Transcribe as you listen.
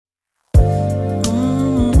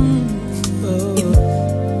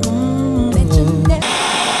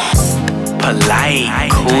Light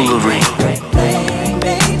coolery.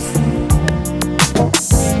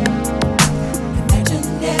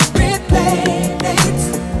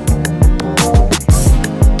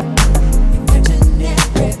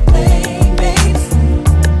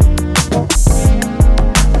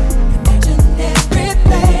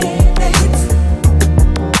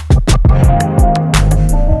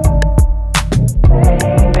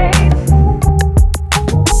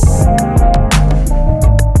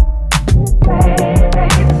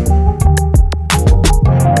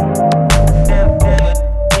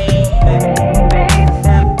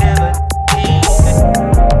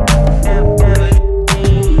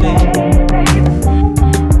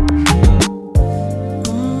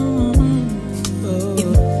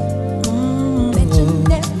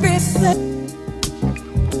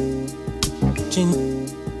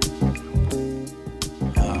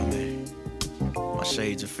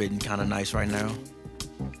 Kind of nice right now.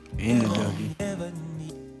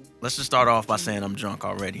 Let's just start off by saying I'm drunk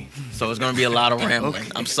already, so it's gonna be a lot of rambling. Okay.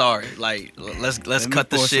 I'm sorry. Like, let's cut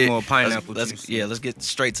the shit. Some more pineapple let's get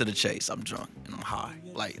straight to the chase. I'm drunk and I'm high.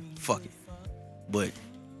 Like, fuck it. But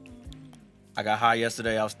I got high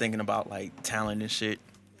yesterday. I was thinking about like talent and shit.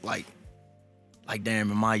 Like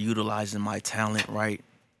damn, am I utilizing my talent right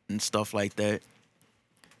and stuff like that?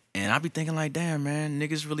 And I be thinking like, damn, man,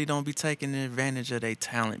 niggas really don't be taking advantage of their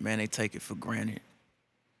talent, man. They take it for granted.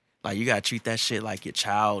 Like, you gotta treat that shit like your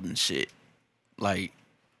child and shit. Like,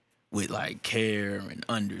 with like care and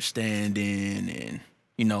understanding and,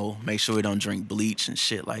 you know, make sure we don't drink bleach and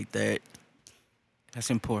shit like that. That's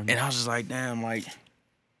important. And I was just like, damn, like,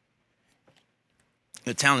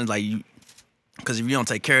 your talent, like, you, because if you don't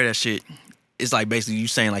take care of that shit, it's like basically you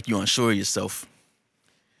saying like you unsure yourself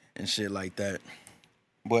and shit like that.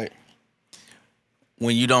 But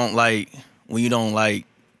when you don't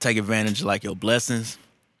take advantage of like your blessings,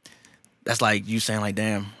 that's like you saying like,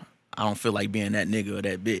 damn, I don't feel like being that nigga or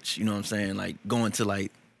that bitch. You know what I'm saying? Like going to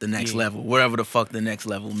like the next level, whatever the fuck the next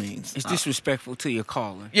level means. It's disrespectful to your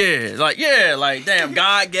calling. Yeah, like damn,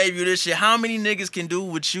 God gave you this shit. How many niggas can do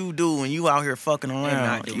what you do when you out here fucking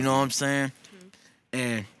around? You know what I'm saying?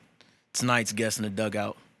 And tonight's guest in the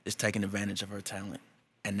dugout is taking advantage of her talent,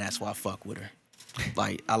 and that's why I fuck with her.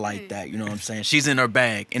 Like, I like that, you know what I'm saying? She's in her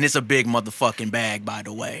bag, and it's a big motherfucking bag, by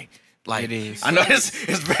the way. Like, it is. I know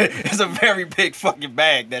it's a very big fucking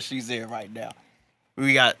bag that she's in right now.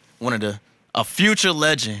 We got a future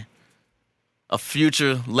legend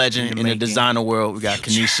in the designer world. We got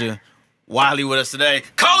Kanisha Wiley with us today.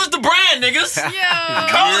 Call it the brand, niggas. Yo.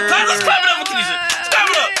 Call it. Let's clap it up for Kanisha. Clap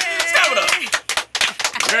it up.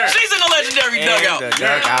 She's in the legendary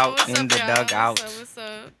dugout. In the dugout. What's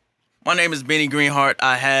up? My name is Benny Greenheart.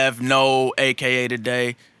 I have no AKA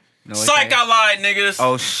today. No Psych, AKA? I lied, niggas.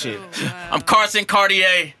 Oh, shit. Oh, wow. I'm Carson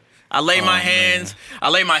Cartier. I lay my hands, I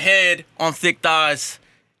lay my head on thick thighs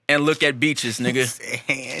and look at beaches, nigga.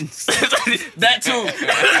 Hands. That too.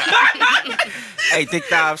 Hey, thick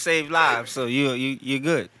thighs save lives, so you're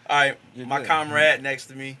good. All right, you're my good. comrade next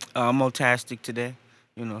to me. I'm Motastic today.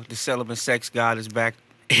 You know, the celibate sex god is back.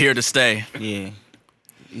 Here to stay. Yeah.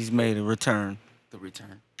 He's made a return. The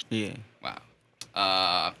return. Yeah. Wow.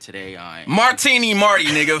 Today I'm Martini Marty,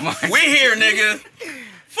 nigga. We here, nigga.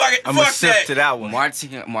 Fuck it. I'm fuck a sip that. to that one.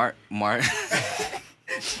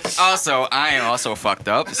 Also, I am also fucked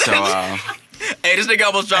up. So, Hey, this nigga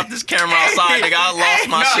almost dropped this camera outside, nigga. I lost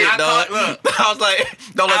my shit, dog. I was like,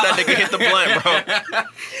 don't let that nigga hit the blunt, bro.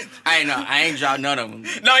 I ain't dropped none of them.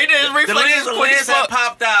 No, he did. His The reflex was quick as lens that fuck.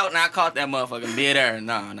 popped out, and I caught that motherfucker mid-air.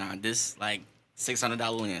 Nah, this like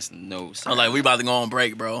 $600 lens. No, I'm like, we about to go on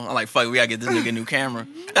break, bro. I'm like, fuck, we gotta get this nigga a new camera.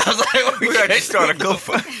 I was like, we gotta start a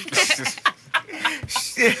GoFundMe.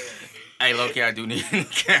 Shit. Hey, low-key, I do need a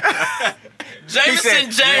camera.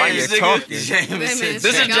 Jameson James, why you nigga. talking? This is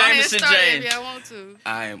Jameson James. If y'all want to.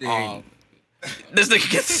 I am all. This nigga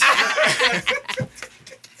gets.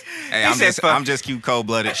 Hey, I'm just cute,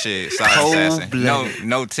 cold-blooded shit. Sorry, assassin.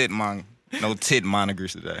 No tit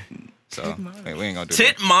monikers today. So we ain't gonna do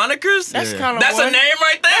Tit monikers? That's kind of That's a name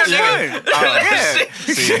right there, nigga. Yeah.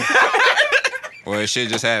 See? Well, it shit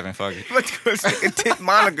just happened. Fuck it. Let's go say tit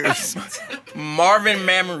monikers. Marvin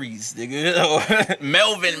Memories, nigga.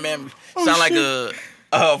 Melvin Memories. Sound like a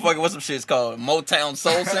fucking what's some shit's called? Motown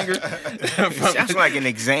soul singer. Sounds like an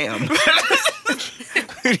exam. What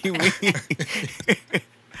do you mean?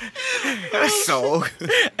 That's so.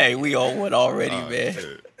 Hey, we on one already, man.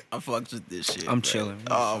 I fucked with this shit. I'm man. chilling.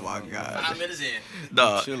 Oh my god. 5 minutes in.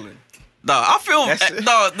 Dog. Chilling. Dog, I feel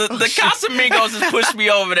the Casamigos has pushed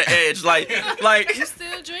me over the edge. Like You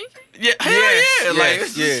still drinking? yeah, hell yeah. Like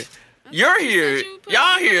yeah. You're you here. said you put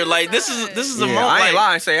Y'all it here. on Like the this is side. this is a Yeah, moment. I ain't Like,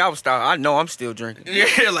 lying. Say I was starting. I know I'm still drinking.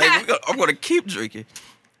 yeah, like I'm gonna keep drinking.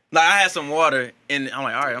 Like I had some water and I'm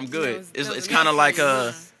like, all right, I'm No, good. that was It's kind of enough like for you,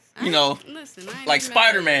 huh? you know, Listen, I ain't like even mad at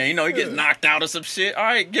Spider-Man. You know, he gets knocked out or some shit. All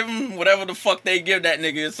right, give him whatever the fuck they give that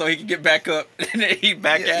nigga so he can get back up and then he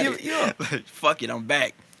back at it. Yeah. Like, fuck it, I'm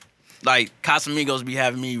back. Like Casamigos be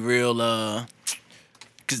having me real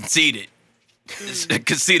conceited.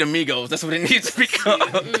 Conceit amigos. That's what it needs to become.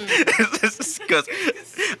 Because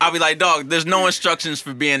I'll be like, dog, there's no instructions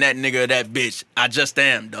for being that nigga or that bitch. I just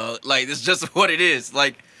am, dog. Like, it's just what it is.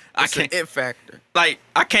 Like, It's an it factor. I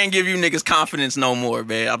can't give you niggas confidence no more,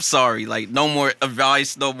 man. I'm sorry. Like, no more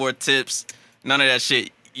advice, no more tips, none of that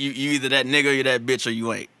shit. You either that nigga or you that bitch or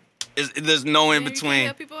you ain't. There's no in You can't between.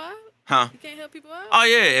 help people out? Huh? You can't help people out? Oh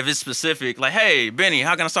yeah, if it's specific, like, hey, Benny,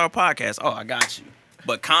 how can I start a podcast? Oh, I got you.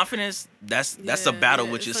 But confidence, that's a battle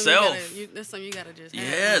with it's something yourself. that's something you gotta just have.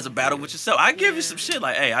 Yeah, it's a battle with yourself. I give you some shit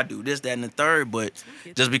like, hey, I do this, that, and the third, but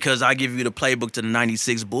just because I give you the playbook to the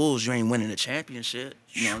 96 Bulls, you ain't winning the championship.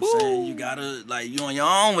 You know what I'm saying? You gotta, like, you on your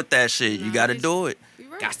own with that shit. You gotta do it. You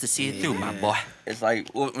right. Got to see it through, my boy. It's like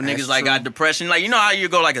when That's niggas like true. got depression. Like, you know how you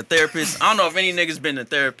go like a therapist? I don't know if any niggas been a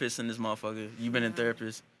therapist in this motherfucker. You been a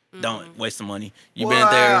therapist? Don't waste the money. You been a Wow.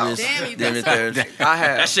 therapist. Damn, you You been a think so? therapist. I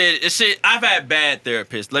have. That shit. I've had bad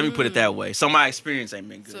therapists. Let me put it that way. So my experience ain't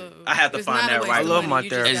been good. So, I have to it's find not a that waste right of I love one. my money, you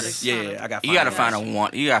just therapist. gotta Yeah, I got. You gotta Gotcha. find a one.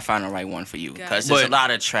 You gotta find the right one for you, because Gotcha. there's a But-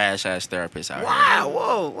 lot of trash ass therapists out here. Wow.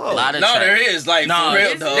 Whoa. A lot of No, trash. there is like No, for real,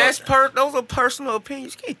 it's- dog. Those are personal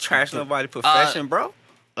opinions. You can't trash nobody's profession, bro.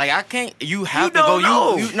 Like I can't. You have to don't go.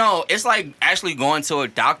 know. You no. It's like actually going to a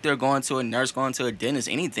doctor, going to a nurse, going to a dentist,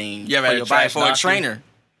 anything You ever for had a your body, trash for doctor? a trainer.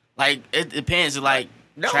 Like it depends. Like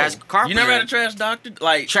No. trash carpenter. You never had a trash doctor?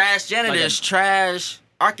 Like trash janitors, trash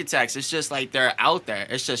architects. It's just like they're out there.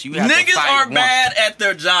 It's just you have to niggas fight are one. bad at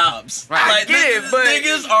their jobs. Right. Like, I get it, but-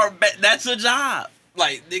 niggas are bad. That's a job.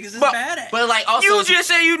 Like niggas is But- bad at. But like also, You just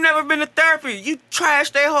said you never been to therapy. You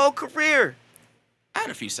trashed their whole career. I had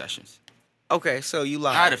a few sessions. Okay, so you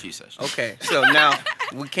lied. I had a few sessions. Okay, so now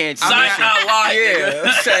we can't. Psych, I lied, Yeah,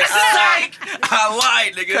 nigga. say, Psych, I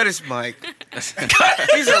lied, nigga. cut his mic.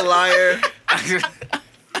 He's a liar.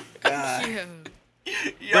 Yeah.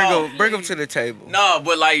 Yo. Bring him to the table. No,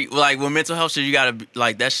 but like with mental health shit, you gotta be,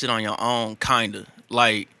 like that shit on your own, kinda.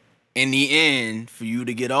 Like in the end, for you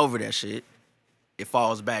to get over that shit, it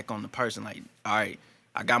falls back on the person. Like, all right,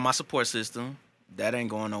 I got my support system. That ain't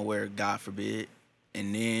going nowhere, God forbid.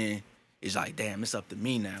 And then it's like, damn, it's up to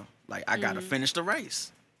me now. Like I gotta finish the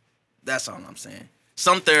race. That's all I'm saying.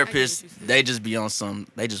 Some therapists, what you're saying. they just be on some,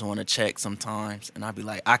 they just want to check sometimes, and I be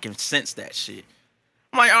like, I can sense that shit.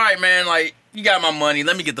 I'm like, all right, man, like, you got my money.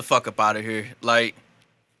 Let me get the fuck up out of here. Like,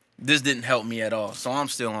 this didn't help me at all. So I'm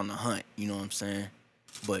still on the hunt, you know what I'm saying?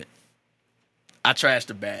 But I trashed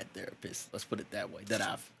a bad therapist, let's put it that way, that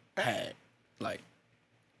I've had. Like,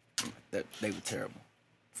 that they were terrible.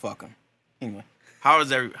 Fuck them. Anyway, how's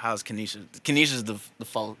Kenesha? Kenesha's the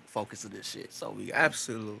focus of this shit. So we got.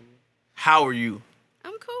 Absolutely. How are you?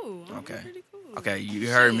 I'm cool. I'm Okay. pretty cool. Okay, you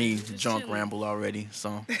heard me Just drunk chilling. ramble already,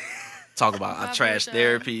 so talk about I Vibe trashed with y'all.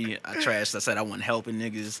 therapy. I said I wasn't helping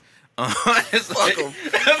niggas. Fuck 'em.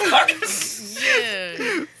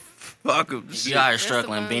 Yeah. Fuck 'em. You out here the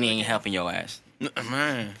struggling. vibe Benny with ain't it. helping your ass.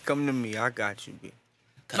 Man. Come to me. I got you, B.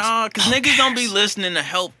 Nah, cause niggas don't be listening to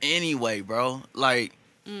help anyway, bro. Like,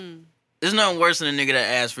 there's nothing worse than a nigga that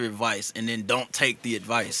asks for advice and then don't take the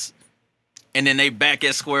advice. And then they back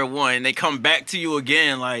at square one and they come back to you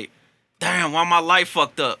again like, damn, why my life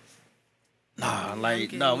fucked up? Nah,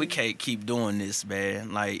 like, no, we can't keep doing this,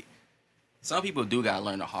 man. Like, Some people do gotta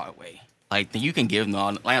learn the hard way. Like you can give them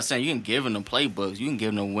all, like I'm saying, you can give them the playbooks, you can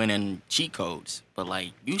give them winning cheat codes, but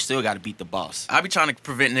like you still gotta beat the boss. I be trying to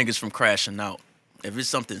prevent niggas from crashing out. If it's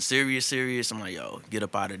something serious, I'm like, yo, get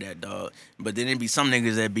up out of that, dog. But then it be some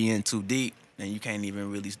niggas that be in too deep and you can't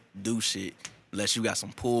even really do shit unless you got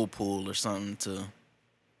some pull or something to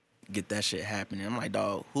get that shit happening. I'm like,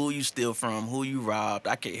 dog, who you steal from? Who you robbed?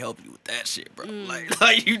 I can't help you with that shit, bro.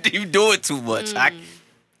 Like you do it too much. Like,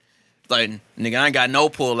 nigga, I ain't got no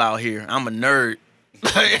pull out here. I'm a nerd.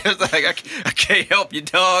 Like, it's like I can't help you,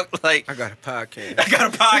 dog. Like, I got a podcast. I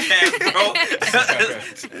got a podcast,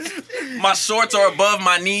 bro. My shorts are above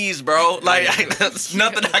my knees, bro. Like, there's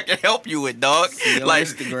nothing I can help you with, dog. on Like,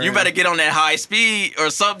 Instagram. you better get on that high speed or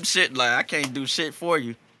some shit. Like, I can't do shit for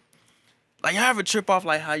you. Like, y'all ever trip off,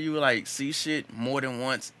 like, how you, like, see shit more than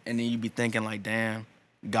once, and then you be thinking, like, damn,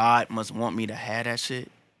 God must want me to have that shit?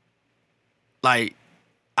 Like,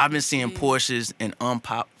 I've been seeing Porsches and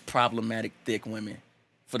unproblematic thick women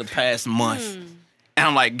for the past month. And And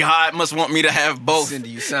I'm like, God must want me to have both. Send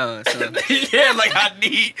you son. Yeah, like I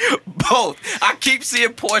need both. I keep seeing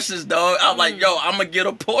Porsches, dog. I'm like, yo, I'm gonna get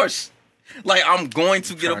a Porsche. Like, I'm going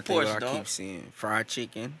to get a Porsche, I dog. keep seeing fried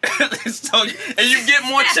chicken. So, and you get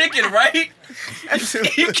more chicken, right?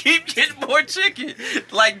 You keep getting more chicken.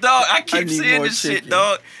 Like, dog, I keep need seeing more this shit, chicken.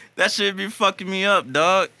 dog. That shit be fucking me up,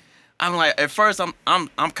 dog. I'm like, at first,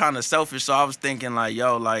 I'm kind of selfish, so I was thinking like,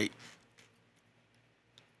 yo, like,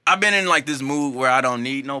 I've been in like this mood where I don't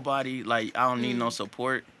need nobody. Like, I don't need no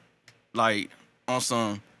support. Like, on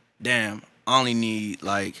some, damn, I only need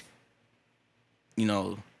like, you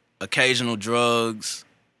know, occasional drugs,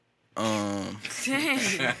 Dang.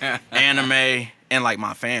 anime, and like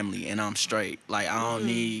my family, and I'm straight. Like, I don't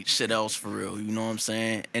need shit else for real. You know what I'm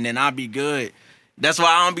saying? And then I'll be good. That's why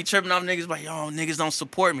I don't be tripping off niggas like, yo, niggas don't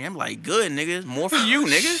support me. I'm like, good, niggas. More for you,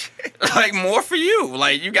 nigga. Like, more for you.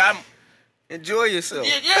 Like, you got... Enjoy yourself.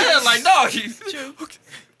 Yeah, like, dog.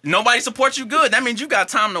 Nobody supports you good. That means you got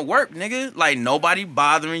time to work, nigga. Like, nobody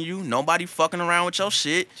bothering you. Nobody fucking around with your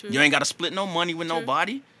shit. True. You ain't got to split no money with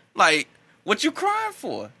nobody. Like, what you crying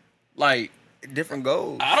for? Like, Different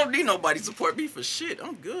goals. I don't need nobody to support me for shit.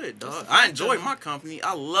 I'm good, dog. I enjoy my company.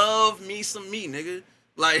 I love me some me, nigga.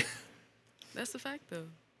 Like, That's a fact, though.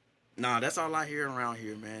 nah, that's all I hear around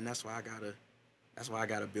here, man. That's why I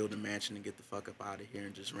gotta build a mansion and get the fuck up out of here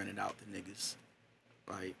and just rent it out to niggas.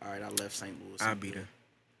 Like, all right, I left St. Louis. I'll I'm be good. there.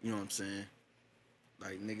 You know what I'm saying?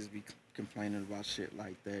 Like, niggas be complaining about shit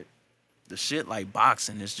like that. The shit like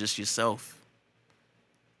boxing is just yourself.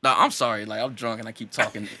 No, I'm sorry. Like, I'm drunk and I keep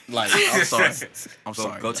talking. Like, I'm sorry. I'm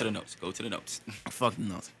sorry. Go to the notes. Go to the notes. Fuck the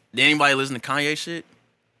notes. Did anybody listen to Kanye shit?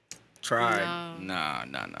 Tried. No. Nah.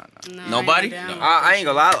 No, Nobody? I ain't down. No. I ain't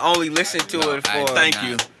gonna lie. I only listened to it for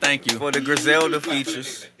Thank you. for the Griselda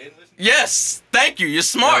features. Yes, thank you. You're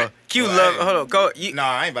smart. Q Well, love. hey. Hold on. Go. You, No,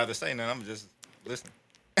 I ain't about to say nothing. I'm just listening.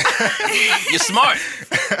 You're smart.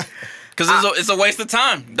 Cause it's a waste of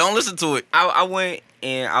time. Don't listen to it. I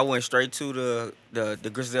went straight to the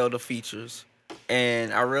Griselda features,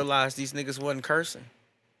 and I realized these niggas wasn't cursing.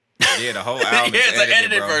 Yeah, the whole Yeah, album is it's an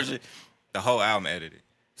edited bro. version. The whole album edited.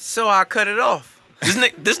 So I cut it off.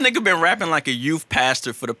 This nigga been rapping like a youth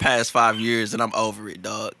pastor for the past 5 years, and I'm over it,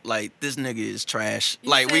 dog. Like, this nigga is trash.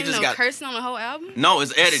 You Like, we saying just no got cursing on the whole album? no.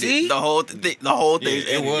 It's edited. See? The whole thing. The whole thing. is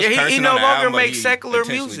Yeah, it edited. was Yeah, he cursing no on the longer album, but makes he secular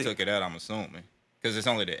intentionally music. took it out, I'm assuming. Because it's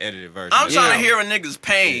only the edited version. I'm trying to Yeah. hear a nigga's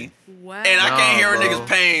pain, Wow. and I can't hear a bro. nigga's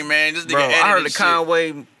pain, man. This nigga Bro, edited I heard the shit.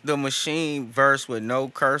 Conway the Machine verse with no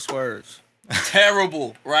curse words.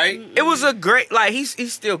 Terrible, right? It was a great, like he's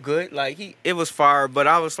still good, like it was fire, but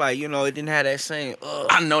I was like, you know, it didn't have that same.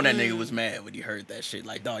 I know that nigga was mad when he heard that shit.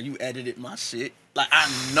 Like, dog, you edited my shit. Like,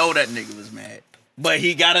 I know that nigga was mad, but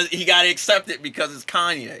he gotta accept it because it's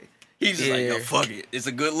Kanye. He's just like, yo, Yeah. fuck it. It's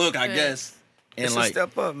a good look, I Right. guess. And It's like, a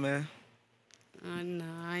step up, man. No,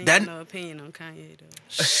 I ain't That- got no opinion on Kanye, though.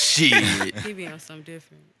 shit, He be on something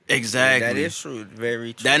different. exactly. That is true,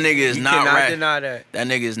 very true. That nigga is you not cannot rap- deny that. That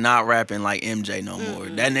nigga is not rapping like MJ no more.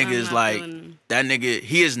 That nigga I'm is not like, feeling- that nigga,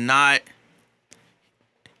 he is not.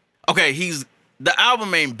 Okay, the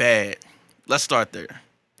album ain't bad. Let's start there.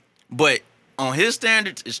 But on his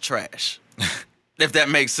standards, it's trash. If that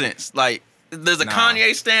makes sense. Like, there's a Nah.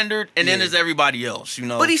 Kanye standard, and then Yeah. there's everybody else, you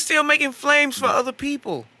know? But he's still making flames for other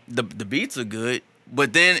people. the beats are good,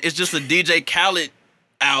 but then it's just a DJ Khaled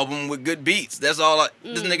album with good beats. That's all.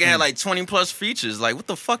 This nigga had like 20 plus features. Like, what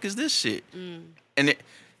the fuck is this shit? And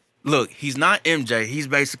look, he's not MJ. He's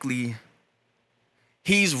basically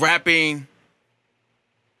rapping.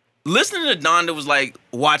 Listening to Donda was like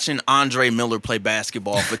watching Andre Miller play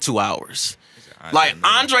basketball for 2 hours. Like,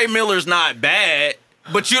 Andre Miller's not bad,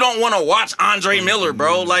 but you don't want to watch Andre Miller,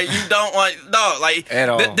 bro. Like, you don't want, dog. Like, At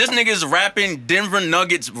all. this nigga's rapping Denver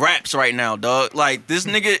Nuggets raps right now, dog. Like, this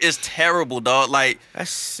nigga is terrible, dog. Like, That's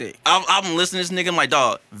sick. I'm listening to this nigga. I'm like,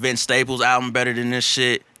 dog, Vince Staples album better than this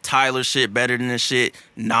shit. Tyler shit better than this shit.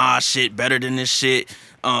 Nas shit better than this shit.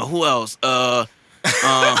 Who else?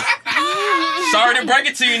 Sorry to break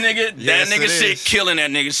it to you, nigga. Yes, that nigga it shit is. killing that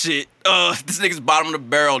nigga shit. This nigga's bottom of the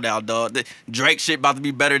barrel now, dog. The Drake shit about to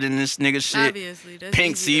be better than this nigga shit. Obviously. That's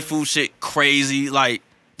Pink easy, though. Seafood shit crazy. Like,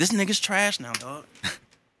 this nigga's trash now, dog.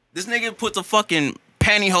 This nigga put the fucking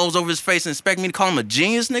pantyhose over his face and expect me to call him a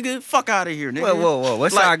genius, nigga? Fuck out of here, nigga. Whoa.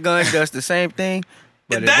 What's Like- our gun does the same thing,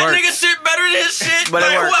 but it that works. nigga shit better than his shit. But it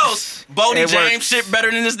Like, who works. else? Bodie It James works. shit better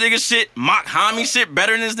than this nigga shit. Mock Hami shit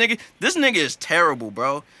better than this nigga. This nigga is terrible,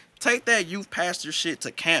 bro. Take that youth pastor shit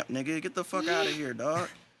to camp, nigga. Get the fuck out of here, dog.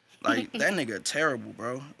 Like, that nigga terrible,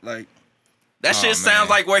 bro. Like, That Oh, shit sounds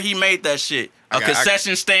man. like where he made that shit. A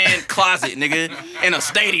concession stand closet, nigga, in a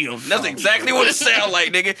stadium. That's exactly what it sounds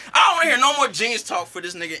like, nigga. I don't want to hear no more genius talk for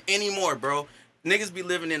this nigga anymore, bro. Niggas be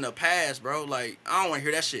living in the past, bro. Like, I don't want to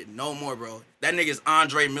hear that shit no more, bro. That nigga's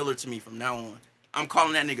Andre Miller to me from now on. I'm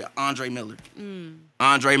calling that nigga Andre Miller.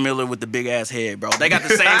 Andre Miller with the big ass head, bro. They got the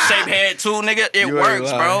same shape head too, nigga. It You ain't works,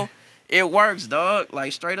 bro. lying. It works, dog.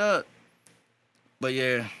 Like, straight up. But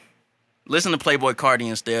yeah, listen to Playboy Cardi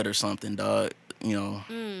instead or something, dog. You know,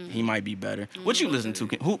 he might be better. What you listen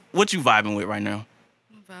to? What you vibing with right now?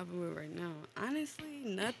 I'm vibing with right now. Honestly,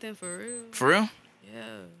 nothing for real. For real? Yeah.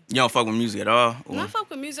 You don't fuck with music at all? Or- I fuck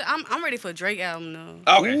with music. I'm ready for a Drake album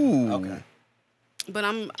though. Okay. Ooh. Okay. But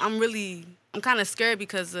I'm kind of scared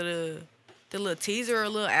because of the little teaser or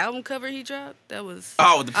little album cover he dropped. That was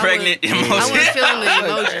Oh, the pregnant I emoji. wasn't feeling the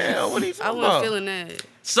emoji. Damn, what are you I talking wasn't about? feeling that.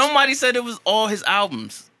 Somebody said it was all his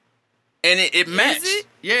albums, and it matched. it?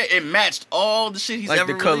 Yeah, it matched all the shit he's Like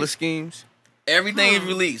ever the color released. schemes. Everything he's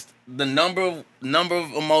released, the number of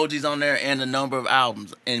emojis on there, and the number of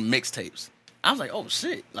albums and mixtapes. I was like, oh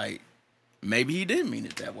shit, like maybe he did mean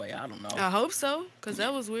it that way. I don't know. I hope so, cause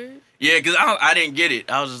that was weird. Yeah, because I didn't get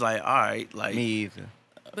it. I was just like, all right, like Me either.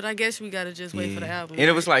 But I guess we gotta just wait for the album. And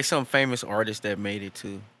it was like some famous artist that made it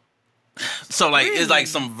too. so like it's Really? like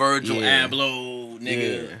some Virgil Yeah. Abloh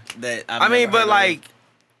nigga Yeah. that I've I mean, never but heard of. like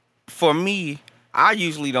for me, I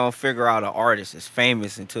usually don't figure out an artist is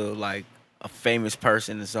famous until like a famous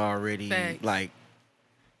person is already Facts. like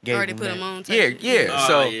gave Already them put that. 'em on type Yeah, shit. yeah. Oh,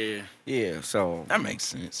 So yeah, yeah, so that makes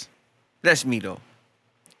sense. that's me though.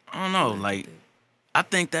 I don't know, like I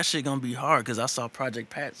think that shit gonna be hard because I saw Project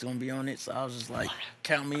Pat's gonna be on it, so I was just like,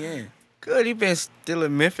 count me in. Good, he been still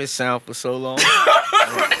in Memphis sound for so long.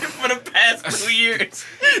 For the past 2 years.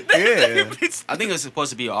 Yeah. I think it's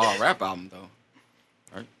supposed to be an all rap album though,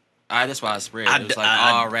 right? That's why I spread. I It was d- like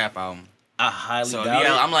I- all rap album. I highly So doubt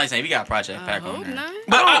yeah, it. I'm like saying we got Project I Pack on hope there.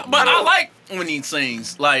 not. But I like when he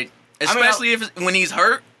sings, like especially when he's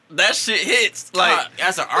hurt. That shit hits. Like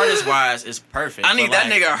As an artist wise, it's perfect. I need but, that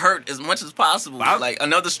like, nigga hurt as much as possible. Like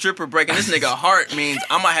another stripper breaking this nigga heart means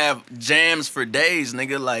I'm gonna have jams for days,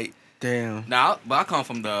 nigga. Like Damn. Now, but I come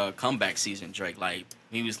from the comeback season, Drake. Like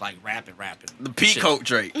he was like rapping. the Peacoat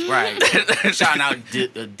Drake. Right. Shouting out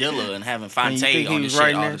Dilla and having you Fonte think he on was this shit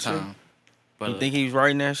writing all that the shit? time. But You think he was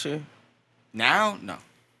writing that shit? now, no.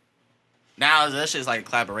 Now that shit's like a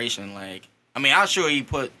collaboration. Like, I mean, I'm sure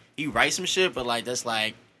he writes some shit, but like that's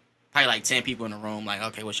like probably like 10 people in the room. Like,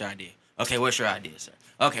 okay, what's your idea? Okay, what's your idea, sir?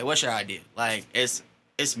 Okay, what's your idea? Like, it's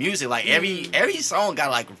music. Like every song got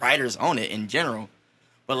like writers on it in general.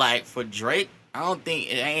 But like for Drake, I don't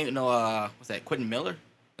think it ain't no what's that? Quentin Miller.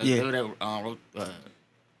 The Yeah. dude that, wrote, I don't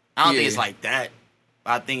think it's Yeah. like that.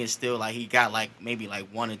 But I think it's still like he got like maybe like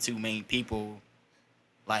one or two main people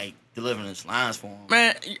like delivering his lines for him.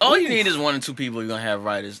 Man, all you need is 1 or 2 people you're gonna have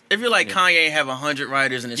writers. If you're like Kanye, have 100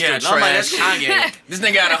 writers and it's Yeah, still no, like, trash. that's Kanye. This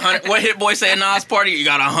nigga got 100. What Hit Boy say at Nas party? You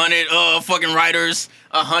got 100 fucking writers,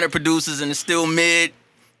 100 producers, and it's still mid,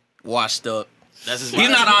 washed up. That's his He's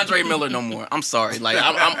not Andre Miller no more. I'm sorry. Like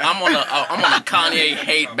I'm on a Kanye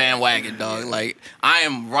hate bandwagon, dog. Like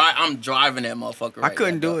I'm driving that motherfucker. I Right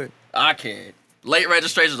couldn't now, do dog. it. I can't. Late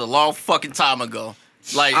registration's a long fucking time ago.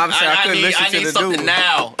 Like I'm saying I couldn't listen I to need the something dude.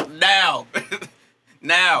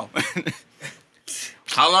 now.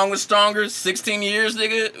 How long was Stronger? 16 years,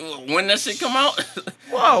 nigga. When that shit come out?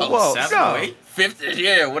 Whoa, 07, no. 08? 50,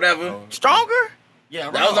 yeah, whatever. Stronger? Yeah,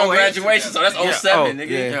 That was on graduation, so that's 07, nigga.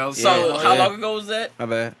 yeah, So yeah, how yeah. long ago was that? My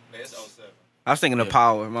bad. I was thinking of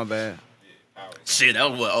Power. My bad. Shit, that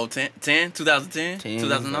was what, 10? 2010? 10,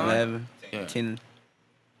 2009? 11, Yeah. 10.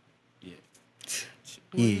 Yeah.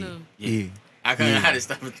 Yeah. No. Yeah. I couldn't have this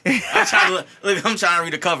stuff. I'm trying to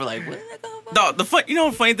read the cover like what? Dog, the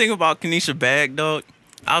funny thing about Kanisha Bag, dog,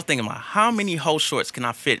 I was thinking about how many whole shorts can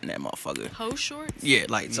I fit in that motherfucker? Hoe shorts? Yeah,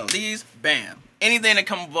 like, so these, bam. Anything that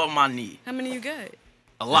come above my knee. How many you got?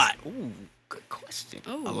 A lot. Ooh, good question.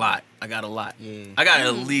 Oh. A lot. I got a lot. Yeah. I got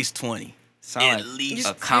at least 20. Sound At like least. You a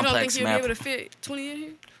don't complex think you'll map. be able to fit 20 in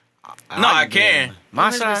here? No, I can. My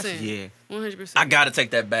 100%. size? Yeah. 100%. I gotta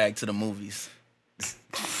take that bag to the movies.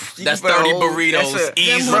 You That's can put a 30 whole- burritos that's a-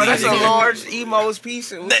 easily. Bro, that's a nigga. large emo's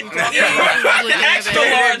piece. What you talking about? Extra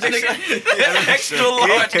large, nigga. Extra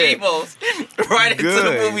large Yeah. Evos right into the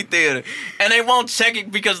Good. movie theater, and they won't check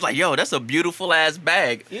it because, like, yo, that's a beautiful ass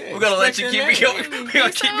bag. Yeah, We're gonna let you expect keep your it name. going. We're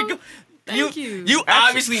gonna Think keep it so? going. Thank you. You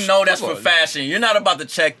obviously know that's Come for on. fashion. You're not about to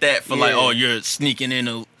check that for like, Yeah. oh, you're sneaking in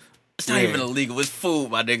a. It's not Yeah. even illegal. It's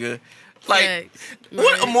food, my nigga. Like, Facts.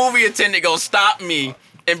 what a Right. movie attendant gonna stop me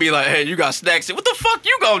and be like, hey, you got snacks here. What the fuck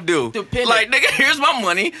you gonna do? Depending- Like, nigga, here's my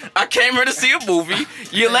money. I came here to see a movie.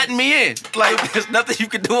 You're letting me in. Like, there's nothing you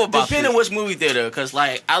can do about Depending this. which movie theater, cause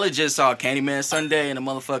like I legit saw Candyman Sunday and the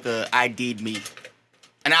motherfucker ID'd me,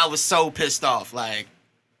 and I was so pissed off. Like,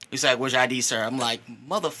 he's like, "Where's your ID, sir?" I'm like,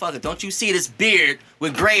 "Motherfucker, don't you see this beard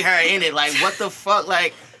with gray hair in it? Like, what the fuck?"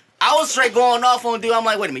 Like, I was straight going off on dude. I'm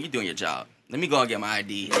like, "Wait a minute, you're doing your job. Let me go and get my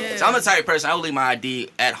ID." Yeah. So I'm the type of person I will leave my ID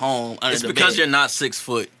at home under It's the because bed. you're not 6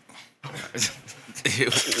 foot.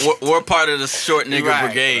 we're part of the short nigga Right,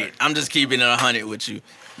 brigade. right. I'm just keeping it 100 with you.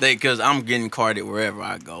 Because I'm getting carded wherever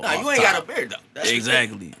I go. Nah, off you ain't top. got a beard though. That's the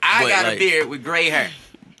Exactly. thing. I But, got like, a beard with gray hair.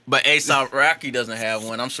 But A$AP Rocky doesn't have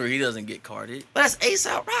one. I'm sure he doesn't get carded. But that's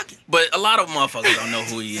A$AP Rocky. But a lot of motherfuckers don't know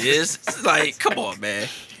who he is. It's like, come on, man.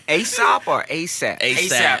 Aesop or ASAP?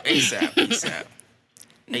 A$AP. A$AP.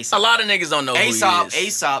 A lot of niggas don't know who he is.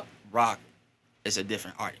 A$AP Rock is a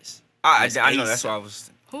different artist. I It's know. A$AP. That's what I was.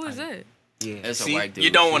 Who is that? Yeah. It's See? a white dude. You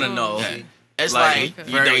don't want to know. Yeah. It's Like, like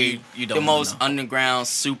you very don't- you don't the wanna most know. underground,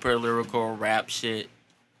 super lyrical rap shit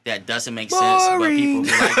that doesn't make sense. But people be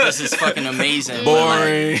like, "This is fucking amazing." but,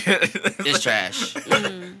 like, it's trash.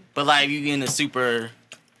 But like, you get into super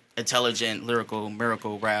intelligent, lyrical,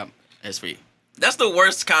 miracle rap, it's for you. That's the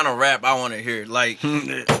worst kind of rap I want to hear. Like,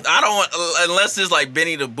 I don't want, unless it's like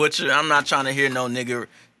Benny the Butcher, I'm not trying to hear no nigga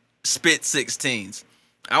spit 16s.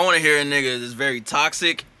 I want to hear a nigga that's very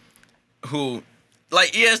toxic, who,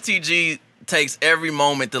 like, ESTG takes every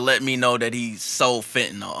moment to let me know that he's so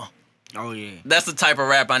fentanyl. Oh yeah. That's the type of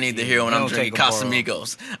rap I need to hear when he I'm don't drinking take a bar.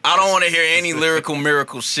 Casamigos. I don't want to hear any lyrical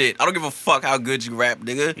miracle shit. I don't give a fuck how good you rap,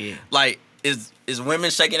 nigga. Yeah. Like, is women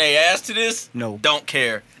shaking their ass to this? No. Don't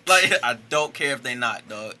care. Like, I don't care if they not,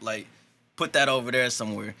 dog. Like, put that over there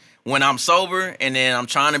somewhere. When I'm sober and then I'm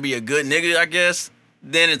trying to be a good nigga, I guess,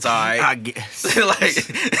 then it's alright. I guess. Like,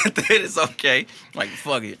 then it's okay. Like,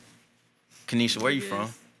 fuck it. Kanisha, where you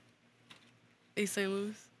from? East St.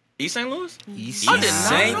 Louis. East St. Louis? East I did not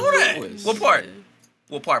St. know that. Louis. What part? Yeah.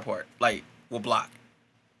 What part? Like, what block?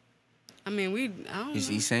 I mean, I don't Is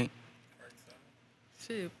know. East St.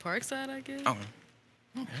 Shit, Parkside, I guess. Oh.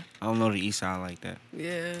 I don't know the East Side like that.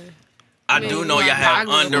 Yeah. I mean, do know like, y'all have I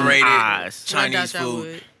grew up on underrated eyes. Chinese I doubt y'all food.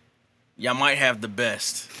 would. Y'all might have the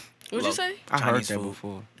best. What'd you Love- say? I heard Chinese that food.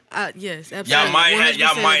 before. Yes, absolutely. Y'all might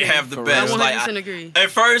 100% have the agree. best. I Like, 100% agree. at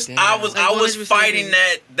first, I was Like, 100% fighting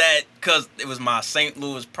agree. that because it was my St.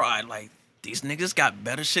 Louis pride. Like, these niggas got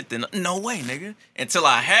better shit than no way, nigga. Until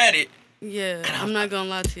I had it, Yeah, I'm not gonna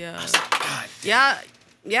lie to y'all.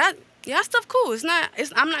 God, Y'all stuff cool.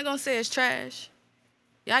 I'm not gonna say it's trash.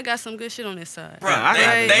 Y'all got some good shit on this side. bro, Yeah, I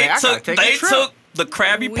gotta- they I gotta take a they trip. took the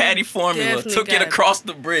Krabby We Patty formula, definitely took it got- across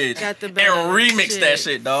the bridge, got the and better remixed that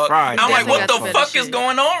shit, dog. Fried. I'm like, Definitely what got the the fuck better is shit.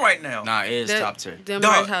 going on right now? Nah, it is That- top tier. Them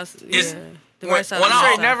Dog, Rice House, it's- yeah. The when- Rice House. when is I-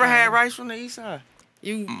 Straight top never five. had rice from the East Side.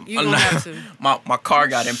 You gonna have to. My car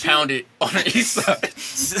got impounded on the east side.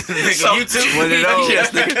 So, you too? One of those. Yes,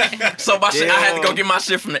 nigga. So my shit, I had to go Damn. get my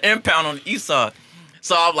shit from the impound on the east side.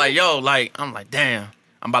 So I'm like, I'm like, damn,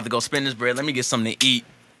 I'm about to go spend this bread. Let me get something to eat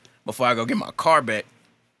before I go get my car back.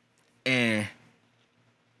 And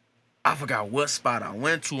I forgot what spot I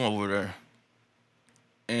went to over there.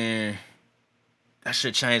 And that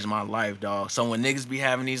shit changed my life, dog. So when niggas be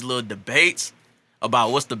having these little debates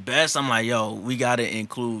about what's the best, I'm like, yo, we gotta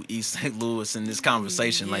include East St. Louis in this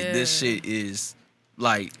conversation. Like, this Yeah. shit is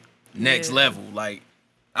like next Yeah. level. Like,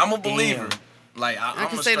 I'm a believer. Like, I I'm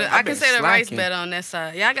can a say straight- I can been say the rice slacking. better on that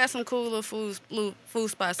side. Y'all got some cool little food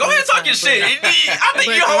spots. Go on ahead and that talk your side, shit. but- I think But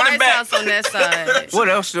you the holding Rice back. House on that side. What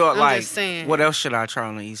else do I I'm like? just saying. What else should I try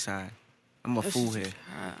on the East Side? I'm a fool here.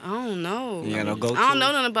 I don't know. You got no I go-to? don't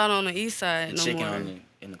know nothing about on the east side no Chicken more.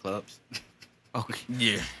 in the clubs. Okay.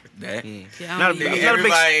 Yeah, that. Yeah. Yeah, I Not a don't big, eat- not a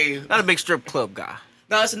big, Everybody. not a big strip club guy.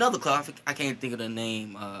 No, it's another club. I can't think of the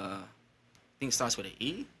name. I think it starts with an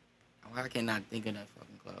E. I cannot think of that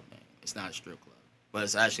fucking club name. It's not a strip club, but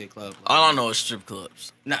it's actually a club. All I know is strip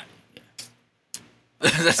clubs. Nah. Yeah.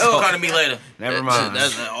 That's Oh, all. come to me later. Never mind.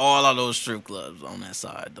 That's all of those strip clubs on that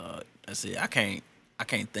side, dog. That's it. I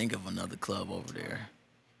can't think of another club over there,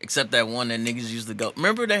 except that one that niggas used to go.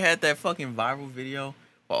 Remember they had that fucking viral video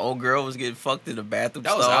where old girl was getting fucked in the bathroom.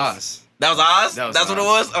 That was stalls? Oz. That was Oz. That was That's what it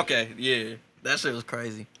Oz. was. Okay, yeah, that shit was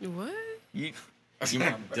crazy. What? You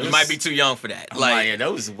might be too young for that. Like, Like,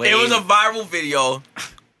 that was way. it was a viral video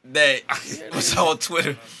that was on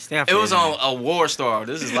Twitter. It was on a War Star.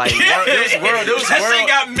 This is like that world. shit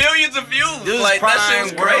got millions of views. This Like, is that prime shit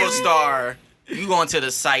was World crazy. Star. You going to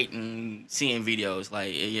the site and seeing videos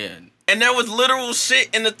like yeah. And there was literal shit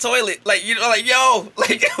in the toilet. Like, you know, like, yo,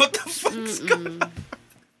 like, what the fuck is going on?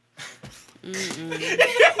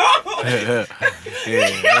 Yeah,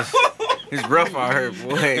 it's rough out here,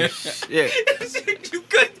 boy. Shit.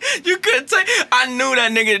 You couldn't take. I knew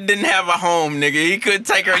that nigga didn't have a home, nigga. He couldn't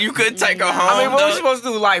take her. You couldn't take her home. I mean, what was dog. you supposed to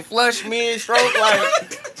do? Like flush me and stroke, like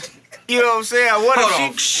you know what I'm saying? What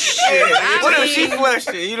if what if she flushed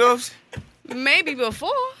it? You know what I'm saying? Maybe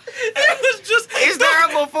before. It was just. Is there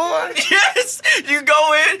a before? Yes. You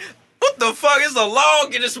go in. What the fuck is a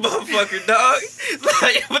log in this motherfucker, dog?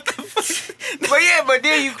 Like, what the fuck? But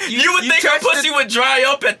then you would think her touched pussy would dry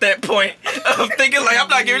up at that point. I'm thinking like I'm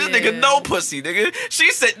not giving this nigga no pussy, nigga. She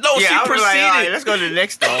said no. Yeah, she I was proceeded. like, all right, let's go to the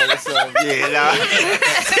next stall. Yeah, nah.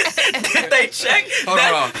 Did they check? Hold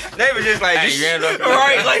on. They were just like, Hey, this you end up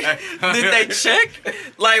Right? Like, did they check?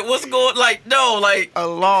 Like, what's going? Like, no, like, a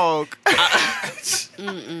log.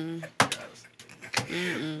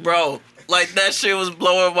 bro, like that shit was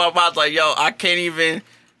blowing my mind. Like, yo, I can't even.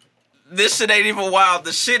 This shit ain't even wild.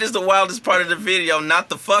 The shit is the wildest part of the video, not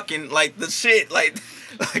the fucking like the shit. Like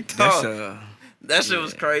dog. That shit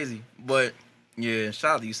was crazy. But yeah,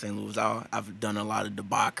 shout out to you, St. Louis. I've done a lot of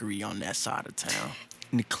debauchery on that side of town.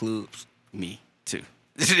 In the clubs. Me too.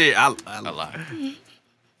 Yeah, A lot.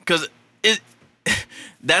 Cause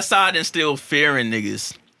that side instilled fear in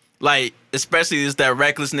niggas. Like, especially this that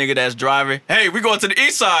reckless nigga that's driving. Hey, we going to the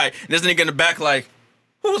east side. And this nigga in the back like,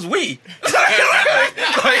 who's we?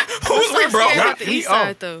 like, who's we, bro? What's so scary about the east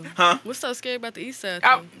side, though? Huh? What's so scary about the east side,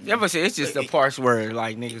 I though? never say it's just the parts where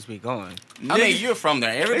like niggas be going. I mean, you're from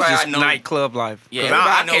there. It's Everybody just I know. nightclub life. Yeah, 'Cause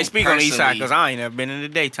everybody I know can't speak on the east side personally. because I ain't never been in the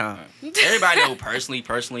daytime. Everybody know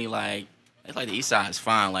personally, like, it's like the east side is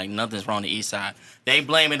fine. Like, nothing's wrong with the east side. They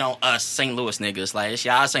blame it on us St. Louis niggas. Like, it's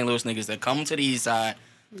y'all St. Louis niggas that come to the east side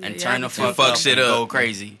and Yeah, turn y'all the can fuck up shit and up. go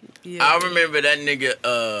crazy. Yeah. I remember that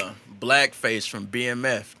nigga Blackface from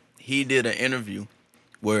BMF. He did an interview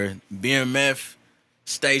where BMF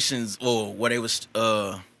stations or where they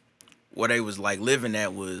was like living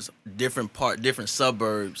at was different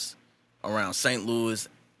suburbs around St. Louis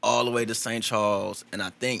all the way to St. Charles, and I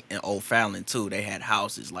think in O'Fallon too. They had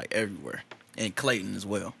houses like everywhere, and Clayton as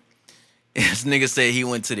well. And this nigga said he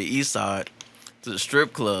went to the east side to the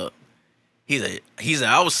strip club. He said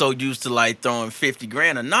I was so used to like throwing 50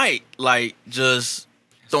 grand a night, like just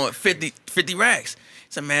throwing 50 racks.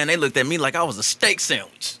 He said, man, they looked at me like I was a steak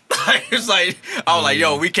sandwich. It's like I was like,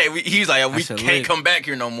 yo, we can't. He's like, we That's can't lit. come back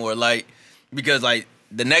here no more, like because like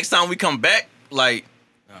the next time we come back, like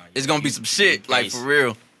it's gonna be some shit, like for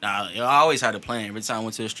real. Nah, I always had a plan. Every time I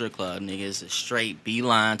went to a strip club, nigga, it's a straight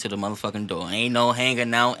beeline to the motherfucking door. Ain't no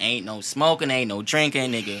hanging out, ain't no smoking, ain't no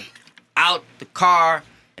drinking, nigga. Out the car,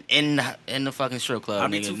 in the fucking strip club, I'll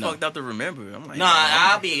be nigga. too fucked up to remember. I'm like, No,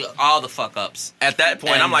 I'll be all the fuck ups. at that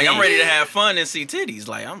point, And I'm like, I'm then- ready to have fun and see titties.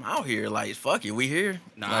 Like I'm out here, like fuck it, we here.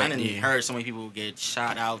 Nah, Like, I done heard so many people get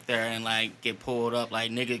shot out there and like get pulled up, like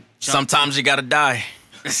nigga. Jump. Sometimes you gotta die.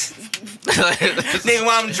 Nigga,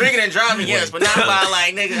 while I'm drinking and driving, yes, but not by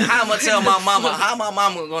like, nigga, how I'm gonna tell my mama? How my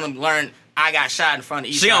mama gonna learn I got shot in front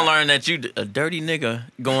of east She side? gonna learn that you a dirty nigga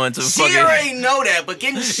going to She fucking. already know that, but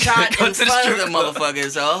getting shot Go in to the front of the strip club. motherfucker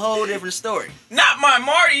is a whole different story. Not my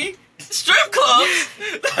Marty. Strip clubs.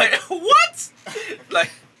 Like what?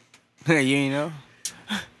 Like you ain't know?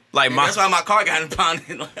 like my. That's why my car got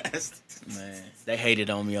impounded last. Man, they hated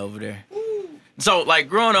on me over there. So like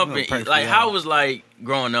growing up, gonna pray for like y'all. how was like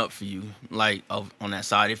growing up for you, like on that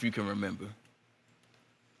side, if you can remember.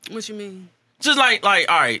 What you mean? Just like all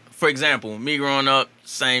right, for example, me growing up,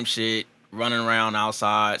 same shit, running around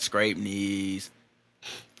outside, scrape knees,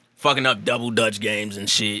 fucking up double dutch games and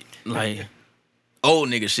shit, like old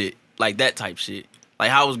nigga shit, like that type shit. Like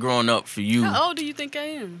how was growing up for you? How old do you think I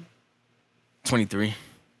am? 23.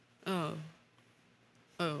 Oh.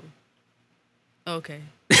 Okay.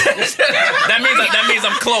 That means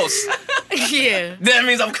I'm close. Yeah. That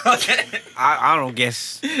means I'm close. I don't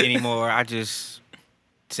guess anymore. I just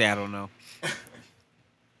say I don't know.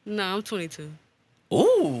 No, I'm 22.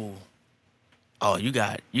 Ooh. Oh, you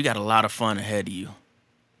got a lot of fun ahead of you.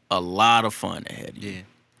 A lot of fun ahead of you. Yeah.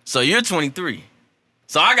 So you're 23.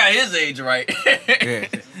 So I got his age right. Yeah.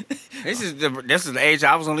 This is the age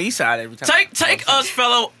I was on the east side every time. Take us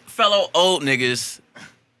fellow old niggas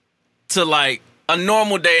to like a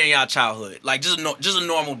normal day in y'all childhood. Like just a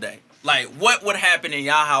normal day. Like what would happen in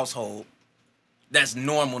y'all household that's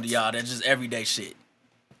normal to y'all, that's just everyday shit.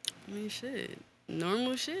 I mean, shit.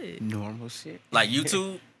 Normal shit. Normal shit. Like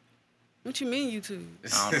YouTube. What you mean, YouTube?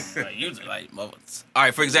 I don't know, like YouTube, like moments. All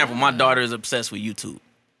right, for example, my daughter is obsessed with YouTube.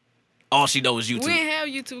 All she knows is YouTube. We didn't have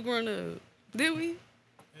YouTube growing up, did we?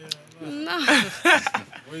 Yeah, No.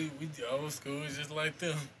 we old school is just like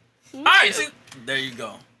them. All right, see, there you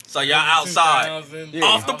go. So y'all outside, 2000,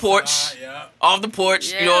 off the porch, yeah. off the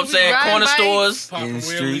porch. Yeah, you know what I'm we saying? riding Corner bikes. stores. Popping In the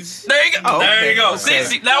wheelies. streets. There you go. Oh, There you go. okay.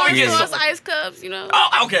 See, now we Corn get sauce, some. ice cups, you know.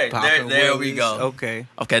 Oh, okay. Popping There we wheelies. go. Okay.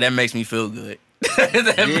 Okay, that makes me feel good.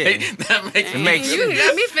 that makes me. makes you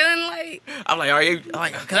got me feeling like I'm like, are you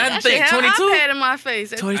like? Can I I should think have an 22? iPad in my face.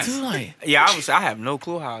 22, like, Yeah, I have no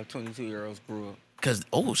clue how 22-year-olds grew up. cause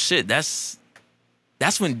shit, that's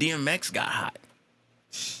when DMX got hot.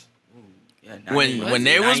 Yeah, When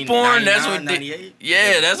they was born, that's when 98.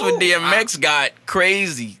 that's when DMX got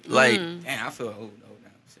crazy. Like Man, I feel old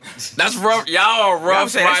now. that's rough. Y'all are I'm rough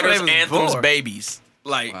saying that's when riders, they was anthems, born. babies.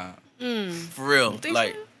 Like Wow. for real. Think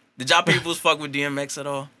Like, so? did y'all peoples fuck with DMX at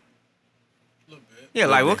all? Yeah,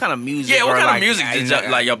 like what kind of music? Yeah, what or, kind of like, music did in y'all, the-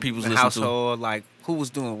 like y'all peoples the listen to? household? Like who was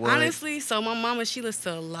doing what? Honestly, so my mama, she listens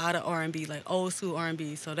to a lot of R&B, like old school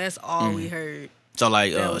R&B. So that's all we heard. So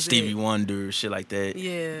like That was Stevie it. Wonder, shit like that.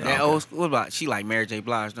 Yeah. That old school. What about she like Mary J.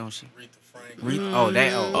 Blige, don't she? Aretha Franklin. Oh,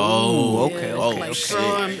 that. Oh, Oh, okay, Yeah, okay. like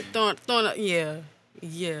okay. throwing up,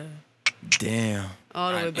 yeah, Damn.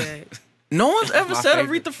 all the way back. No one's ever My said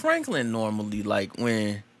favorite. Aretha Franklin normally, like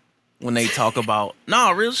when they talk about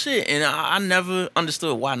real shit, and I never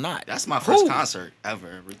understood why not. That's my first Who? concert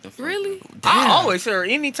ever. Aretha Franklin. Really? I always hear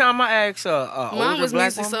anytime I ask Mine older was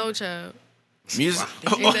black Music woman. Soul Child. Music.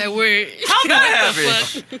 Ain't that weird? How that What the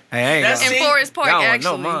happen? fuck? Hey, I ain't That's gonna- In Forest Park, Y'all wanna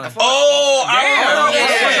actually. know mine. Oh, I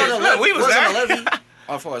Yeah. remember. Look, we was Wasn't there. a levy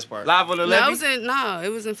on Forest Park. Live on the No, levee. it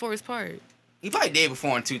was in Forest Park. He probably did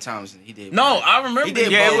before in 2 times. He did. No, both. I remember. He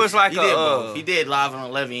did Yeah, it both. was like he a, did both. He did live on the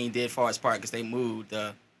levee and he did Forest Park because they moved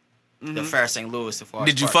the Fair St. Louis to Forest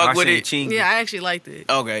Did you Park. fuck with I it? seen Chingy. Yeah, I actually liked it.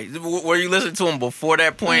 Okay, were you listening to him before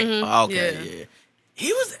that point? Mhm, Okay, yeah. yeah.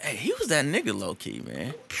 He was that nigga low key,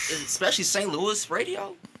 man. Especially St. Louis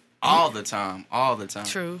radio. All the time.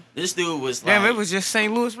 True. This dude was like. Damn, it was just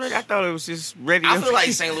St. Louis radio. I thought it was just radio. I feel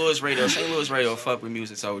like St. Louis radio fuck with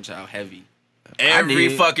Music Soul Child heavy. Every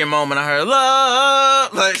did. fucking moment I heard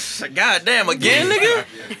love, like goddamn again, nigga.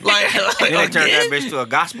 Like Then they turned that again? bitch to a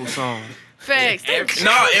gospel song. Facts.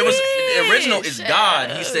 No, it was the original is Shut God.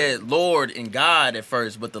 up. He said Lord and God at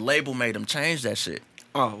first, but the label made him change that shit.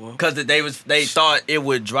 Oh well. Cause they thought it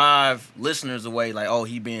would drive listeners away, like, oh,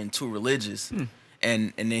 he being too religious,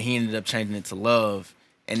 and then he ended up changing it to love,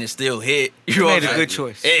 and it still hit. You know made what a I'm good saying?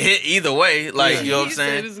 choice. It hit either way, like you know what I'm He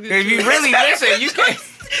saying. said it's a good If you choice. really listen, you can't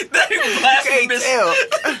Blasphemous. tell.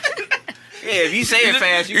 Yeah, if you say it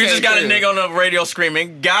fast, you just can't got a tell. nigga on the radio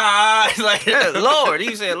screaming, God, like, Yeah, Lord.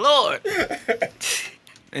 He said Lord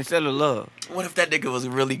instead of love. what if that nigga was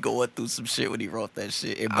really going through some shit when he wrote that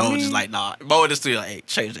shit? And I Bo was just mean- like, nah. Bo was just like, hey,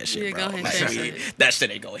 change that shit, Yeah, bro. go ahead, Like, change we- it. that shit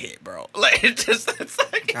ain't gonna hit, bro. Like, it's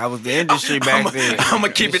like, That was the industry back then. I'm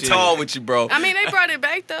gonna keep it Shit. tall with you, bro. I mean, they brought it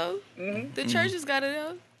back though. The churches got it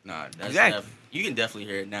out. Nah, that's Exactly. you can definitely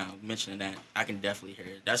hear it now. Mentioning that, I can definitely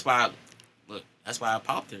hear it. That's why I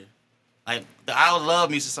popped her. Like I love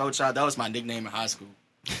Music Soul Child. That was my nickname in high school.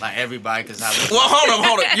 Like everybody, because I Well,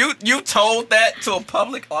 hold on. You told that to a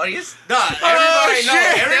public audience? Nah, everybody know.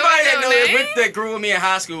 shit. Everybody that That was your knows that grew with me in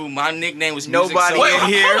high school, my nickname was Music Nobody Soul in Child.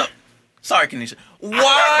 here. hold up. Sorry, Kanisha. Why?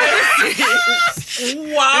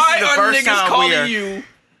 Why the are first niggas time we calling are- you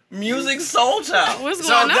Music Soul Child? What's So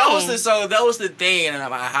going that on? was the thing in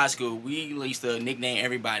my high school. We used to nickname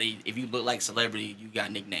everybody. If you look like celebrity, you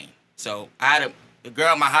got nicknamed. So I had the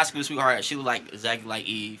girl in my high school sweetheart. She looked like exactly like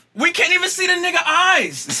Eve. We can't even see the nigga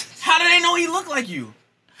eyes. How do they know he looked like you?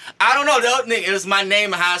 I don't know. The other nigga, it was my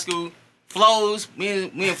name in high school. Flows. Me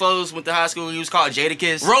and Flows went to high school. He was called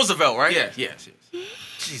Jadakiss. Roosevelt, right? Yeah, yes.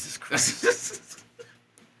 Jesus Christ.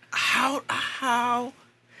 How?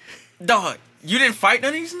 Dog, you didn't fight none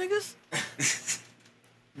of these niggas?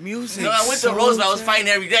 Music. No, I went to Roosevelt. I was fighting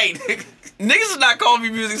every day. Niggas is not calling me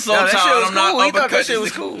Music Soul No, that shit Child. was I'm not cool. He thought that uppercutting shit was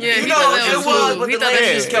these cool. Yeah, You he know, thought that it was was, cool. but He the thought that lady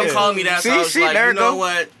shit just was kept cool. calling me that. So I was See, like, there you it know go.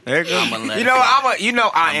 what? There you go. I'ma let You it know,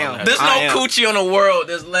 go. I am. There's I no am. coochie on the world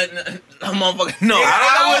that's letting a motherfucker know.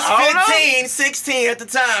 I don't know. was 15, 16 at the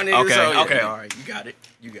time. Nigga, Okay, so, yeah. okay, all right. You got it.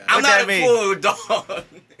 I'm What not that a mean? fool, dog.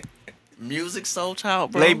 Music Soul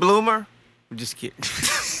Child, bro. Late bloomer. I'm just kidding.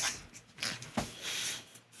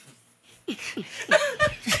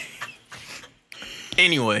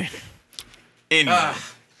 Anyway.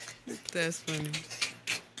 That's funny.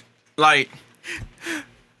 Like,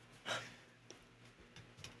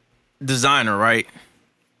 designer, right?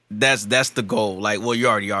 That's the goal. Like, well, you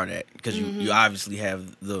already are that because you obviously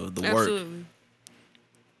have the work. Absolutely.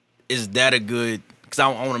 Is that a good? Because I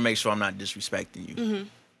want to make sure I'm not disrespecting you.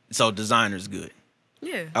 So designer's good.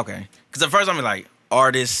 Yeah. Okay. Because at first I'm like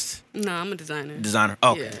artist, No, I'm a designer. designer.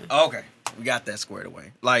 Okay. Yeah. Okay. We got that squared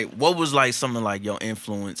away. Like, what was like something like your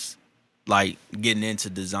influence like getting into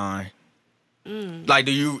design? Like,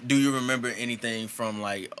 do you remember anything from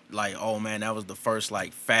like oh man, that was the first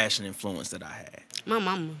like fashion influence that I had? My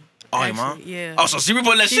mama. Oh, your mom? Yeah. Oh, so she be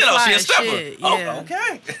putting that She shit up. She fly a as stepper. shit, yeah. Oh,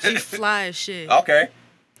 okay. She fly as shit. Okay.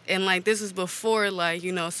 And like this is before like,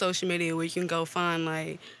 you know, social media where you can go find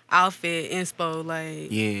like outfit inspo, like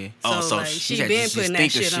Yeah. So, Oh, so like she she had been just putting that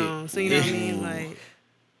think of shit shit. on. So you know what I mean? Like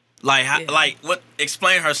Like, how, Yeah. like what?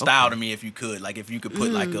 Explain her style to me if you could. Like, if you could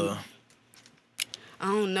put like a. I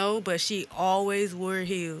don't know, but she always wore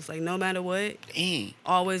heels. Like no matter what, Dang.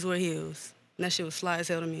 always wore heels. And that shit was fly as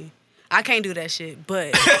hell to me. I can't do that shit,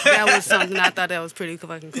 but that was something I thought that was pretty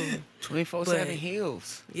fucking cool. 24/7 But-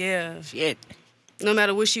 heels. Yeah. Shit. No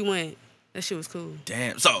matter where she went, that shit was cool.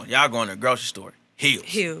 Damn. So y'all going to the grocery store? Heels.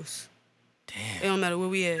 Heels. Damn. It don't matter where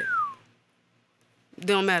we at. It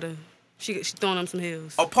don't matter. She throwing them some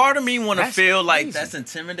heels. A part of me want to That's feel like crazy. that's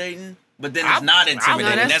intimidating, but then it's not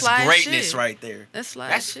intimidating. that's That's, fly as greatness shit. right there. That's fly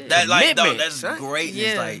That's- as shit. That like Commitment, that's son. greatness.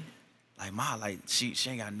 Yeah. Like ma, like she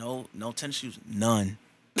ain't got no tennis shoes. None.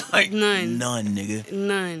 Like None. None, nigga.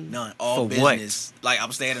 None. None. All For what? business. Like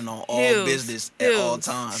I'm standing on all Heels. business at all Heels.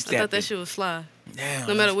 times. I thought that shit was fly. Damn.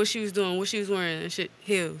 No matter what she was doing, what she was wearing, and shit,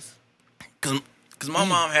 heels. Cause my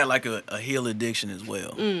mom had like a heel addiction as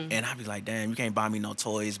well, and I'd be like, damn, you can't buy me no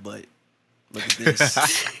toys, but look at this,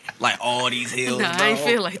 like all these heels. Nah, bro. I ain't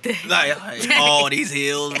feel like that. Like all these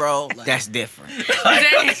heels, bro. Like, That's different. and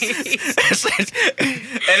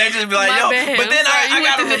they just be like, My yo. bad. But then I'm sorry, I you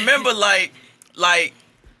gotta went to- remember, like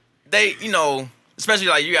they, you know, especially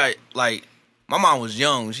like you got like my mom was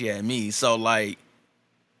young when she had me, so like.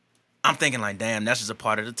 I'm thinking like, damn, that's just a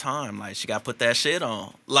part of the time. Like she got to put that shit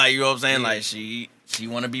on. Like, you know what I'm saying? Yeah. Like she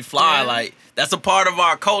want to be fly. Yeah. Like that's a part of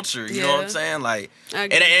our culture. You know what I'm Yeah. saying? Like I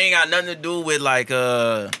it ain't got nothing to do with like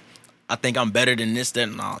I think I'm better than this. That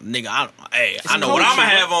no, nigga. I know what culture, I'ma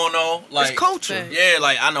have on though. Like It's culture. Fact. yeah,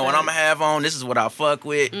 like I know what Right. I'ma have on. This is what I fuck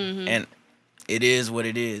with, Mm-hmm. and it is what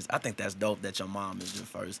it is. I think that's dope that your mom is the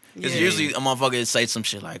first. Because Yeah. usually a motherfucker say some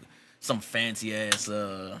shit like some fancy ass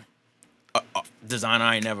designer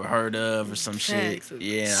I ain't never heard of or some shit. Facts.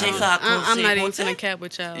 Yeah. Say I- fuck. I'm not even finna cap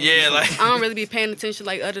with y'all. Yeah, like I don't really be paying attention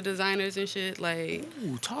like other designers and shit. Like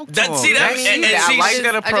Ooh, talk to That- him. see, that- That's- and I see, like just-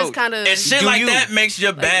 that I approach. just kind of, and shit Do like you? that makes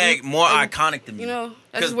your bag more like, iconic to me. you know,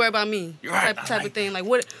 I 'Cause- just worry about me. You're right, I Type like of thing. Like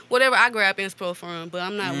whatever I grab inspo from, but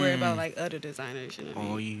I'm not worried about like other designers. You know what I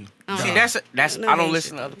Oh, mean? you. I don't See, know. that's. No I don't hate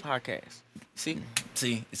listen shit. to other podcasts. See,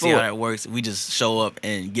 See For how what? that works. We just show up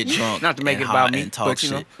and get drunk. Not to make and it about hot me, and talk but,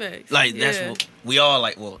 you know. shit. Facts. Like that's Yeah. what we all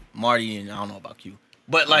like. Well, Marty and I don't know about Q,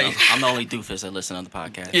 but like I'm the only doofus that listen to the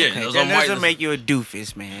podcast. yeah, Okay, those that are Marty doesn't make you a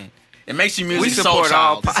doofus, man. It makes you We music support soul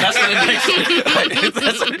all child. That's what it makes you.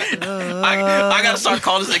 That's what- I gotta start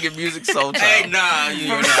calling this nigga music soul child. Hey, nah, you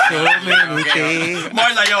So many things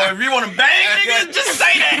Marty's like, yo, if you want to bang, nigga, just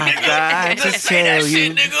say that, I nigga. got to Just say that tell shit,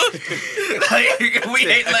 you, nigga. Like, we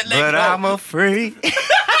ain't letting that but go. I'm afraid.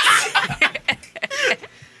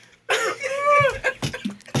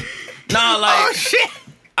 Nah, like, Oh shit!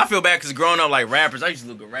 I feel bad because growing up, like rappers, I used to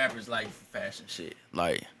look at rappers like for fashion shit.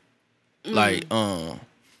 Like, Dipset.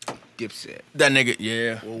 that nigga,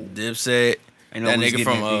 yeah, Dipset. Ain't That always nigga getting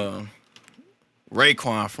from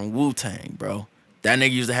Raekwon from Wu-Tang, bro. That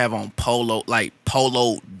nigga used to have on polo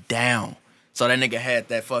down. So that nigga had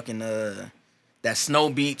that fucking that Snow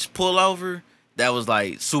Beach pullover that was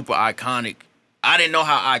like super iconic. I didn't know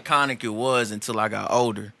how iconic it was until I got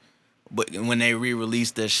older. But when they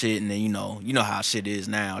re-released that shit, and then you know how shit is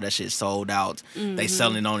now. That shit sold out. They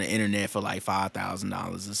selling it on the internet for like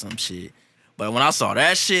 $5,000 or some shit. But when I saw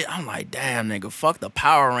that shit, I'm like, damn, nigga, fuck the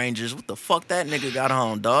Power Rangers. What the fuck that nigga got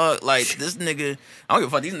on, dog? Like this nigga, I don't give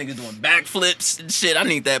a fuck. These niggas doing backflips and shit. I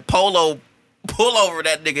need that polo pullover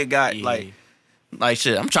that nigga got. Yeah. Like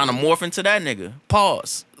shit. I'm trying to morph into that nigga.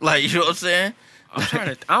 Pause. Like you know what I'm saying? I'm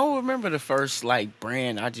trying to. I don't remember the first like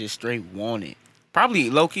brand I just straight wanted. Probably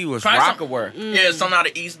low key was Probably some- Rockaware. Yeah, something out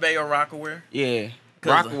of East Bay or Rockaware. Yeah,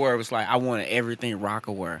 'Cause- Rockaware was like I wanted everything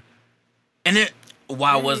Rockaware. And then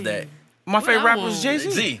why was that? My favorite I rapper was want? Jay Z.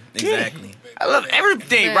 Z, exactly. I love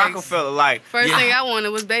everything Thanks. Rockefeller. Like First Yeah. thing I wanted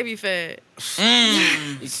was Baby Fat.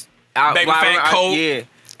 it's, I, Baby well, I- Fat I- coat. Yeah,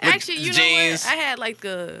 Actually, you know jeans. what? I had like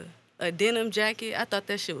a denim jacket. I thought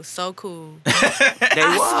that shit was so cool. they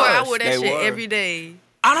I was. swear I wore that They shit were. every day.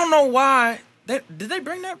 I don't know why. Did they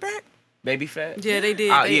bring that back? Baby Fat. Yeah, they did.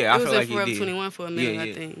 Yeah, I it feel was like in you Forever did. 21 for a minute, Yeah, I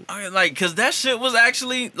yeah. think. I mean, like, cause that shit was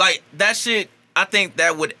actually like that shit. I think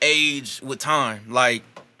that would age with time. Like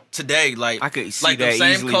today, like I could see like them that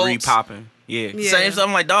same easily coats, repopping. Yeah, Yeah. Same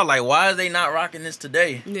something like dog. Like, why is they not rocking this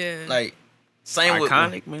today? Yeah. Like, same with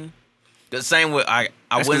iconic man. The same with I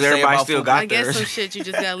That's wouldn't 'cause say everybody about still food. got I guess theirs. some shit you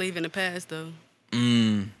just gotta leave in the past though.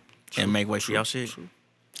 And make way for y'all shit.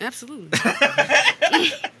 Absolutely.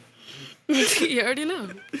 You already know.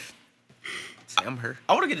 I'm her.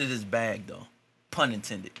 I want to get to this bag though. Pun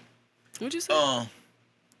intended. What'd you say?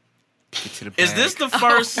 Get to the Is bag. this the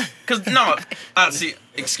first? Cause no, see.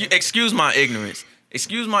 Excuse my ignorance.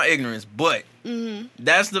 Excuse my ignorance. But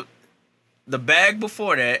that's the bag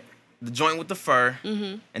before that, the joint with the fur,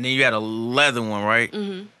 and then you had a leather one, right?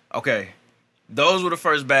 Okay, those were the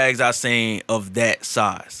first bags I seen of that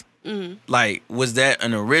size. Like, was that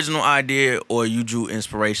an original idea or you drew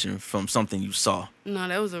inspiration from something you saw? No,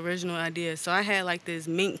 that was the original idea. So I had like this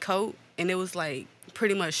mink coat, and it was like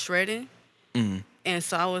pretty much shredding. And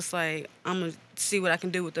so I was like, I'm gonna see what I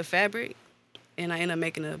can do with the fabric, and I ended up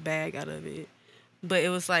making a bag out of it. But it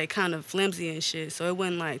was like kind of flimsy and shit, so it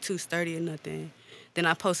wasn't like too sturdy or nothing. Then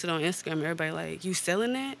I posted on Instagram, and everybody like, you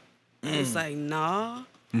selling that? I was like, nah.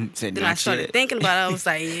 Said Then not I started yet. thinking about it. I was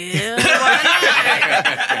like, yeah,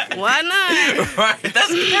 why not? Why not? Right, that's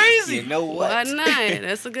crazy. You know Why what? not?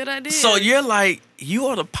 That's a good idea. So you're like, you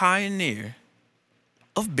are the pioneer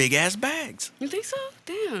of big ass bags. You think so?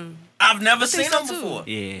 Damn. I've never think seen so, them too. before.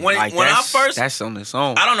 Yeah. When like I that's- first, That's on its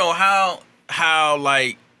own. I don't know how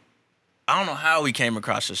like, I don't know how we came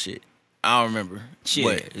across your shit. I don't remember. Shit.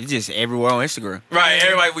 But, It's just everywhere on Instagram. right,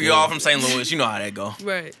 everybody, we all from St. Louis. You know how that go.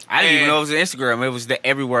 Right. I didn't even And- know it was Instagram. It was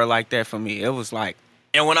everywhere like that for me. It was like,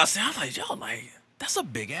 And when I said, I was like, yo, like, that's a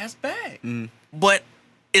big ass bag. Mm. But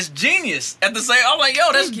it's genius. At the same, I'm like, yo,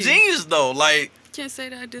 that's Thank you. genius though. Like, Can't say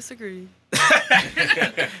that I disagree.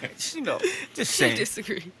 you know, just Can't saying.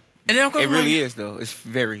 disagree. and then I'm It really is though. It's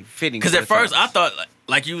very fitting. Because for at the first I times. thought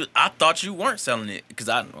I thought you weren't selling it. Because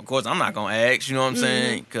of course I'm not gonna ask. You know what I'm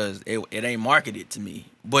saying? Because it ain't marketed to me.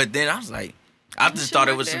 But then I was like, I just Shit thought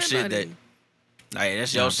it marketed was some to shit that everybody. like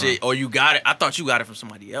that's your shit or you got it. I thought you got it from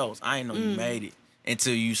somebody else. I didn't know you made it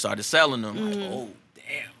until you started selling them. Like, oh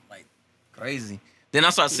damn, like crazy. Then I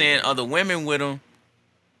started seeing other women with them.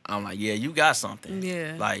 I'm like, yeah, you got something.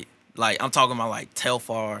 Yeah. Like I'm talking about like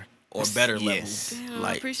Telfar or better Yes. level. Damn, I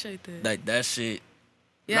Like appreciate that. that shit.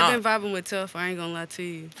 Yeah, Nah. I've been vibing with Telfar. I ain't gonna lie to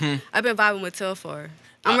you. I've been vibing with Telfar.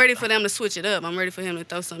 I'm ready for them to switch it up. I'm ready for him to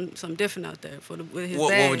throw something different out there with his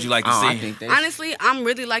What bag. would you like to Oh, see? I think that's, Honestly, I'm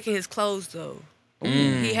really liking his clothes though.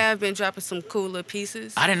 He have been dropping some cooler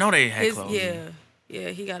pieces. I didn't know they had His, clothes. yeah,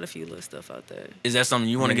 he got a few little stuff out there. Is that something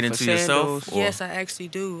you want to get Ready into for yourself? sandals? or- Yes, I actually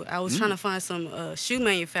do. I was trying to find some shoe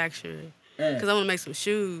manufacturer because I want to make some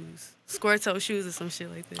shoes, square toe shoes or some shit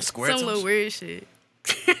like that. Square some toes? little weird shit.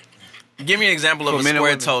 Give me an example of For a men and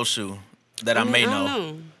square women. toe shoe that I may I know.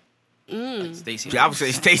 don't know. Stacey. I would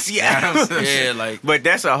say Stacey Adams. Yeah, like But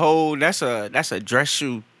that's a dress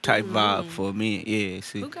shoe type vibe for me. Yeah,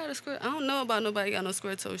 see. Who got a square? I don't know about nobody got no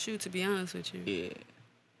square toe shoe. To be honest with you, Yeah.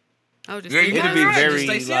 I was just Yeah, you thinking might It'll be right. very Just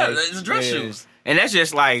Stacey like, Adams. It's dress yeah. shoes. And that's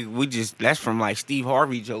just like that's from like Steve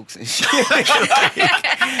Harvey jokes and shit.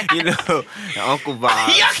 You know, the Uncle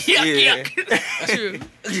vibes. Yuck, yuck, true,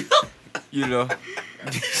 You know.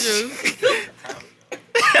 true.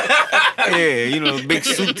 Yeah, you know, big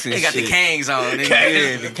suits and They got shit. the Kangs on. Nigga.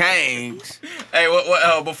 Yeah, the Kangs. Hey,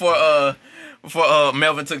 what before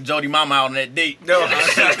Melvin took Jody Mama out on that date.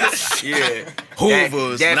 Yeah.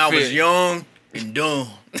 Hoovers That when I was fit. young and dumb.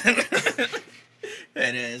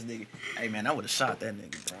 That ass nigga. Hey man, I would have shot that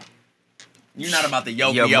nigga, bro. You're not about to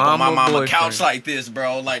yoke Your me up on my mama mama boyfriend. couch like this,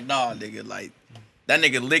 bro. Like, nah, nigga. Like, that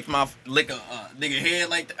nigga lick a nigga head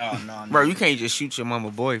like that. Oh, no, Bro, you can't just shoot your mama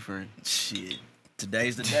boyfriend. Shit.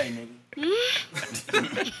 Today's the day,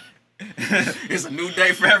 nigga. It's a new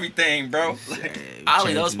day for everything, bro. Like,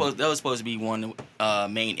 Ollie, that was supposed to be one of the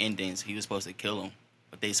main endings. He was supposed to kill him,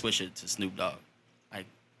 but they switched it to Snoop Dogg. Like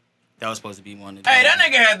that was supposed to be one of the hey, that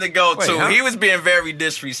nigga had to go Wait, too. huh? He was being very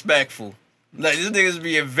disrespectful. Like, this nigga's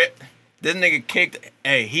being this nigga kicked.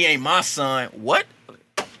 Hey, he ain't my son. What?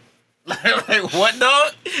 Like, what,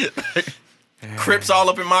 dog? Crips all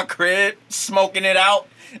up in my crib, smoking it out.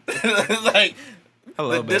 Like, I the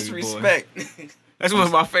love Baby Boy. disrespect. That's one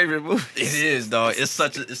of my favorite movies. It is, dog. It's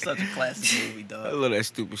such a classic movie, I dog. love that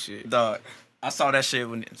stupid shit. Dog, I saw that shit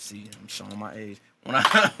when I'm showing my age. When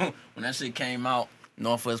that shit came out,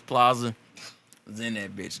 Northwest Plaza was in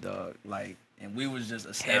that bitch, dog. Like, and we was just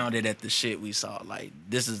astounded at the shit we saw. Like,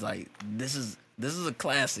 this is a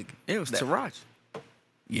classic. It was That- Taraj.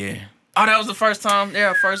 Yeah. Oh, that was the first time.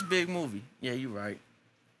 Yeah, first big movie. Yeah, you right.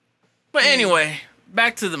 But anyway,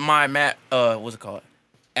 back to what's it called?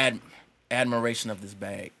 Admiration of this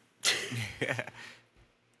bag.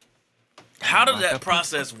 How does that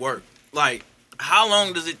process work? Like, how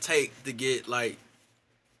long does it take to get like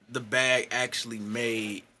the bag actually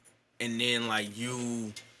made and then like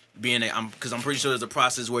you being because I'm pretty sure there's a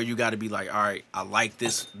process where you got to be like, all right, I like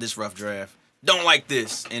this rough draft, don't like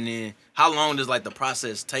this, and then how long does like the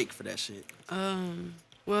process take for that shit?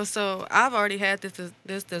 Well, so I've already had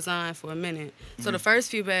this design for a minute. So the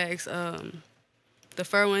first few bags, the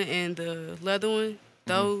fur one and the leather one,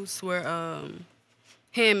 those were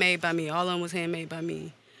handmade by me. All of them was handmade by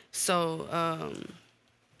me. So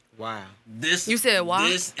Wow. This You said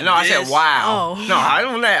why? No, I said wow. Oh. No, I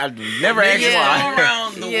never asked Niggas why. throw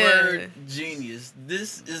around the Yeah. word genius.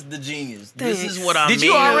 This is the genius. Thanks. This is what I Did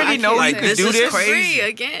mean. you already know like, you could this do is this? crazy. Free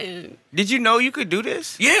again. Did you know you could do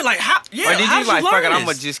this? Yeah, like how? Yeah, Or did how'd you like, fuck learn it, I'm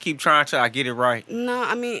this? gonna just keep trying till I get it right? No,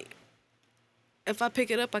 I mean, if I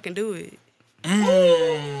pick it up, I can do it.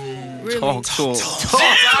 Really. Talk to him.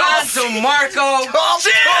 Talk to Marco. Talk to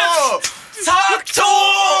him. Talk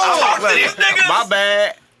to these niggas. My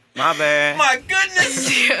bad. My bad. My goodness.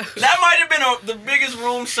 That might have been the biggest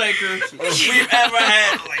room shaker we've ever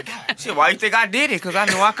had. Like, God. Shit, why you think I did it? Because I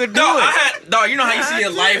knew I could do No, it. you know how you see your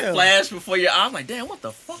life flash before your eyes? I'm like, damn, what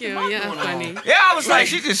the fuck am I Yeah, doing funny. on? Yeah, I was like,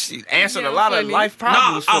 she just answered a lot of funny. life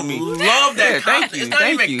problems I for me. love that. Yeah, thank confidence. you, It's not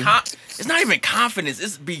thank even you. it's not even confidence.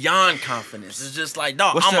 It's beyond confidence. It's just like,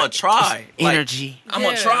 dog, What's I'm gonna the- try. Like, Energy. I'm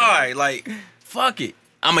gonna Yeah. try. Like, fuck it.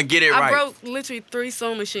 I'm gonna get it I right. broke literally 3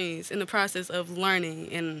 sewing machines in the process of learning,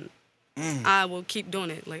 and I will keep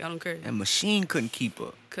doing it. Like, I don't care. That machine couldn't keep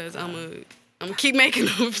up. Because I'm gonna keep making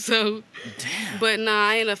them. So, but nah,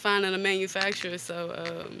 I ended up finding a manufacturer.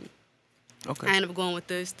 So Okay. I ended up going with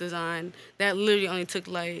this design. That literally only took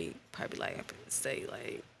probably I could say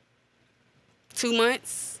 2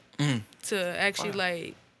 months to actually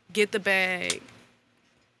like get the bag,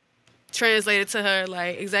 translate it to her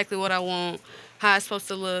like exactly what I want, how it's supposed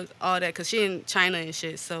to look, all that. Cause she in China and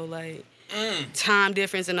shit. So like time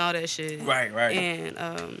difference and all that shit. Right.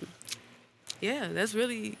 And yeah, that's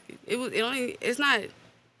really it's not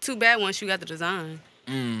too bad once you got the design.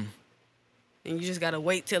 And you just gotta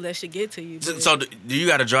wait till that shit get to you. So do you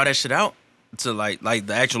gotta draw that shit out to like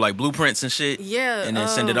the actual like blueprints and shit? Yeah. And then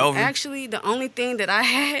send it over? Actually, the only thing that I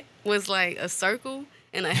had was like a circle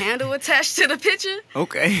and a handle attached to the picture.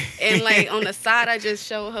 Okay. And like on the side, I just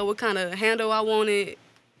showed her what kind of handle I wanted,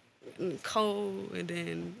 and cold, and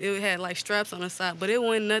then it had like straps on the side. But it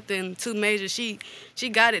wasn't nothing too major. She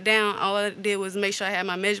got it down. All I did was make sure I had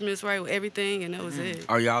my measurements right with everything, and that was it.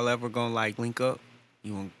 Are y'all ever gonna like link up?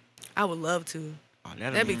 You want? I would love to. Oh,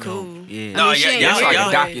 That'd be dope. cool. Yeah. No, she ain't yeah, That's like married, a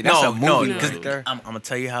but- document. That's a no, movie because right there. I'm gonna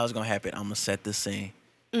tell you how it's gonna happen. I'm gonna set the scene.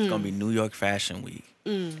 It's gonna be New York Fashion Week,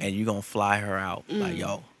 and you gonna fly her out like,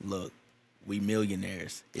 yo, look, we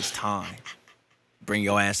millionaires. It's time. Bring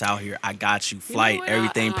your ass out here. I got you. You know Flight, what?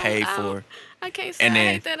 everything paid for. I can't say And I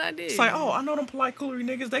then- hate that I did. It's like, oh, I know them polite coolery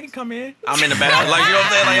niggas. They can come in. I'm in the back, like, you know what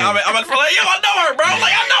I'm saying? Like, I'm at the front, like, yo, I know her, bro.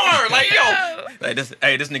 Like, I know her. Like, yo,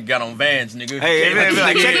 like this nigga got on Vans, nigga. Hey, Like,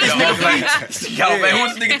 like, check this nigga, like, yo, man,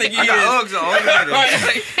 who this nigga think he I is? got Uggs on.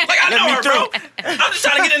 Like, I know her, bro. I'm just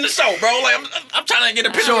trying to get in the show, bro. Like, I'm trying to get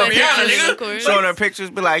a picture of Showing Rihanna, pictures, nigga. of course. Showing her pictures,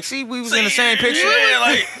 be like, see, we was in the same picture. Yeah,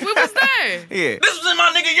 like, We was there. Yeah. this was in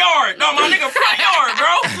my nigga yard. No, my nigga front yard,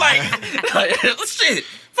 bro. Like shit.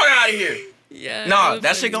 Fuck out of here. Yeah. No, it was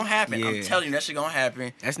that shit funny. gonna happen. Yeah. I'm telling you, that shit gonna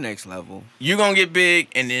happen. That's next level. You gonna get big,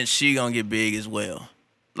 and then she gonna get big as well.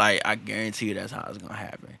 Like, I guarantee you that's how it's gonna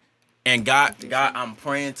happen. And God, I'm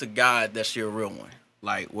praying to God that she a real one.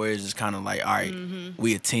 Like, where it's just kind of like, all right,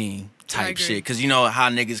 we a team I type agree. shit. Because you know how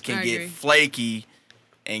niggas can I get agree. flaky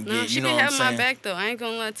and No, get, she you know been what I'm having saying? my back though. I ain't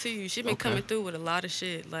gonna lie to you. She been coming through with a lot of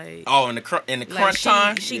shit. Like, Oh, in the like crunch she,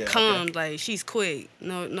 time? she Yeah, calmed. okay. Like, she's quick.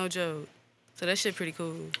 No joke. So that shit pretty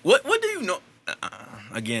cool. What do you know?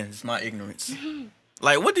 Again, it's my ignorance.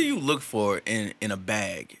 Like, what do you look for in a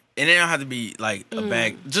bag? And it don't have to be like a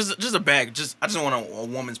bag, just a bag. I just want a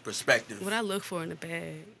woman's perspective. What I look for in a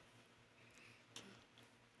bag,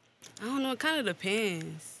 I don't know. It kind of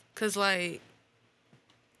depends. Cause like,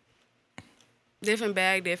 different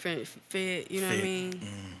bag, different fit. You know what I Fit. mean?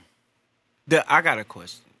 I got a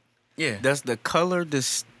question. Yeah. Does the color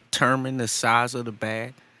determine the size of the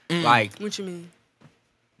bag? Like, What you mean?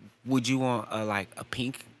 would you want a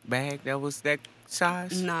pink bag that was that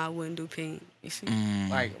size? Nah, I wouldn't do pink. You see?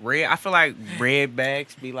 Like red. I feel like red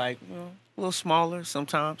bags be like, you know, a little smaller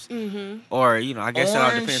sometimes. Mm-hmm. Or, you know, I guess it all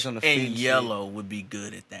Orange depends on the fit. and shit. yellow would be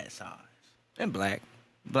good at that size. And black.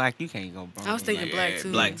 Black, you can't go wrong. I was thinking with black Yeah,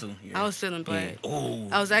 too. black too, yeah. I was feeling black. Oh,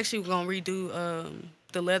 I was actually gonna redo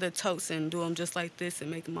the leather totes and do them just like this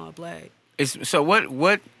and make them all black. So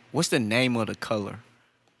what's the name of the color?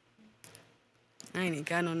 I ain't even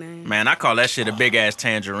got no name. man, I call that shit a big ass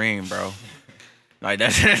tangerine, bro. Like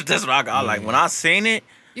that's what I got. Like when I seen it,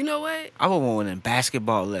 You know what? I would want one in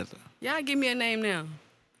basketball leather. Y'all give me a name now.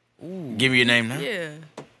 Give me your name now. Yeah.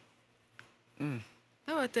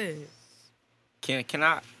 How about that? Can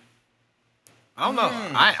I? I don't know.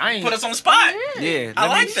 I ain't Put us on the spot. Yeah, I let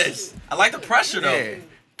like me- this. I like the pressure though. Yeah.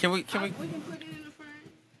 Can we? We can put it in the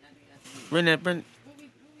front. Bring that. What we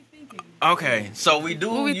thinking? Okay, so we do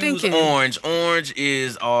What we use thinking? orange. Orange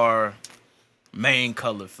is our main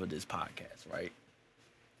color for this podcast, right?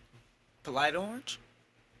 Polite orange.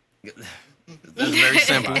 That's very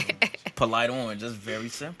simple. Polite orange. That's very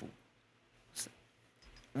simple.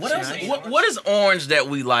 What else? What is orange that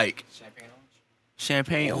we like?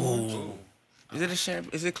 Champagne orange. Is it a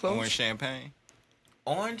champagne? Is it close? Orange champagne.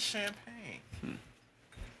 Orange champagne.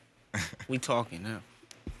 We talking now.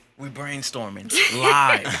 We brainstorming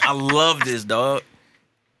live. I love this, dog.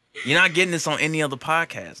 You're not getting this on any other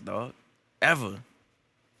podcast, dog. Ever.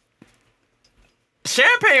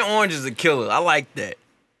 Champagne orange is a killer. I like that.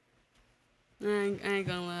 I ain't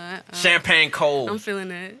gonna lie. Champagne I'm cold. feeling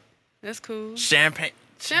that. That's cool. Champagne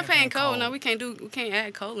Cold. No, we can't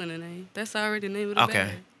add cold in the name. That's already the name of the Okay.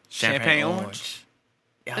 bag. Champagne orange.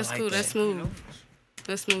 Yeah, I That's like cool. that. That's smooth.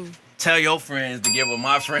 That's smooth. Tell your friends to give with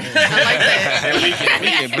my friends. I like that. We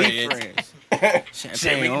can be friends. Shit, we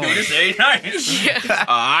Champagne can do orange. this every night.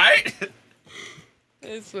 All right.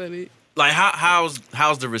 That's funny. Like,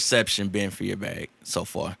 how's the reception been for your bag so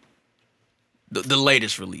far? The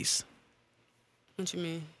latest release. What you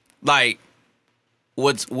mean? Like,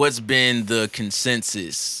 what's been the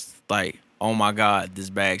consensus? Like, oh my God, this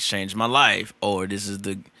bag's changed my life, or this is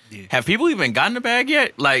the. Yeah. Have people even gotten the bag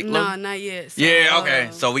yet? Like, Nah, not yet. So, yeah, okay.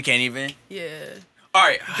 So we can't even. yeah. All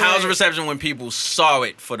right. How's the But- reception when people saw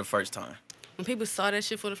it for the first time? When people saw that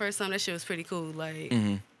shit for the first time, that shit was pretty cool. Like,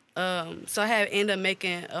 Mm-hmm. so I had ended up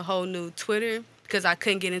making a whole new Twitter because I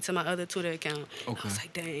couldn't get into my other Twitter account. I was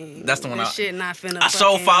like, dang, That's the one this I- shit not finna. I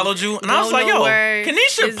so fucking followed you, and I was go like, yo, nowhere.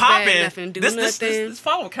 Kanisha This bag popping. not finna do This nothing.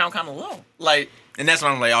 follow count kind of low. Like, and that's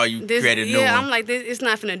when I'm like, oh, you created a new one. I'm like, this, it's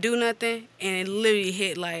not finna do nothing, and it literally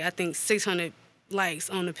hit like I think 600 likes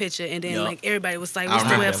on the picture, and then Yup. like everybody was like, I "What's the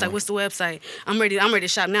remember that website? one. What's the website? I'm ready to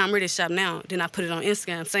shop now. I'm ready to shop now." Then I put it on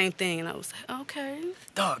Instagram, same thing, and I was like, "Okay."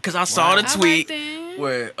 Dog, because I saw the All right tweet then.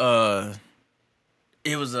 where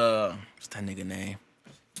it was what's that nigga name?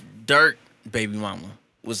 Dirk baby mama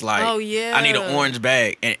was like, Oh, yeah. I need an orange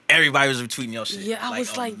bag, and everybody was retweeting your shit. Yeah, I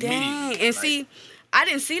was like, immediately. dang. And Like, see, I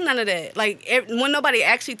didn't see none of that. Like, when nobody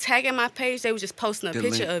actually tagging my page, they was just posting a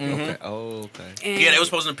picture of it. Okay. Oh, okay. And yeah, they was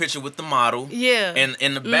posting a picture with the model. Yeah. And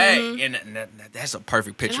in the bag, and that's a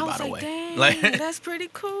perfect And picture, I by was the like, way. dang, Like, that's pretty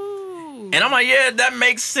cool. and I'm like, yeah, that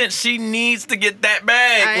makes sense. She needs to get that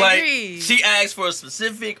bag. I like, agree. she asked for a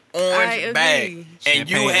specific I orange agree. bag, and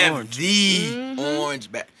you Champagne have orange. the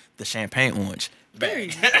orange bag, the champagne orange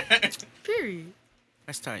bag. Period.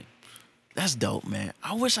 That's tight. That's dope, man.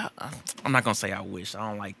 I'm not gonna say I wish. I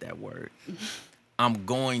don't like that word. I'm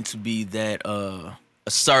going to be that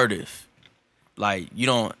assertive. Like, you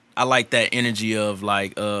don't. I like that energy of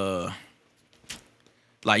like you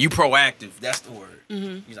proactive. That's the word.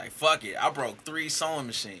 He's like, fuck it. I broke 3 sewing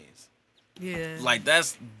machines. Yeah. Like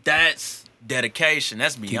that's dedication.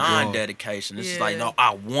 That's beyond going. dedication. It's Yeah. like, no,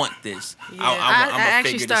 I want this. Yeah. I'm I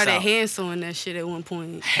actually figure this started out. hand sewing that shit at one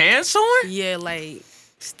point. Hand sewing. Yeah, like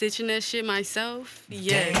stitching that shit myself.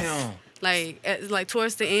 Yes. Damn. Like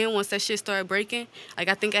towards the end, once that shit started breaking, like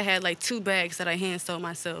I think I had like 2 bags that I hand sewed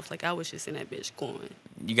myself. Like I was just in that bitch going.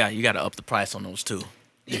 You got to up the price on those too.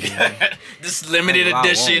 This limited I want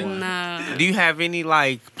edition. one. Nah. Do you have any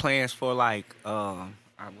like plans for like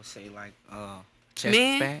I would say like chest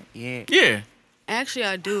Men? bag? Yeah. Yeah. Actually,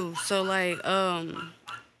 I do. So like, I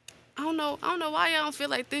don't know why y'all don't feel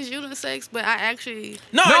like this unisex, but I actually.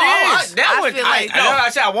 No, No, it is. I feel like- I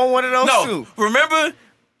said I want one of those No, too. remember,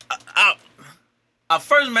 I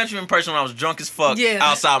first met you in person when I was drunk as fuck Yeah.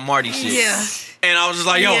 outside Marty shit. Yeah. And I was just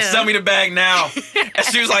like, yo, Yeah. sell me the bag now. And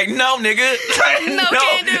she was like, no, nigga. Like, No,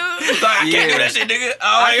 can't do. Like, I can't Yeah. do that shit, nigga.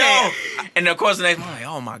 I'm like, can't. yo. And of course, the next morning, I'm like,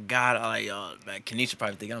 oh my God. I'm like, yo, man, Kanisha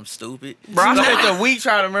probably think I'm stupid. Bro, I spent the week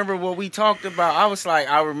trying to remember what we talked about. I was like,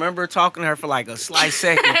 I remember talking to her for like a slight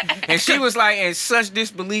second. And she was like in such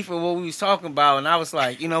disbelief of what we was talking about. And I was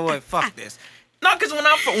like, you know what? Fuck this. No, because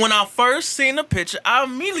when I first seen the picture, I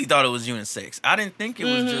immediately thought it was unisex. I didn't think it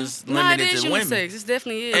was just No, it limited is to unisex. women. It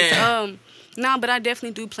definitely is. Yeah. No, but I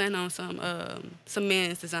definitely do plan on some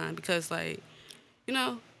men's design because, like, you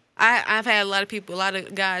know, I've had a lot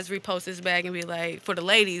of guys repost this bag and be like, for the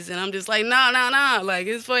ladies, and I'm just like, no, like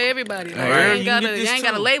it's for everybody. Like, Right. you You ain't can get this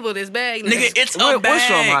gotta too. label this bag. Nigga, it's Where- a what's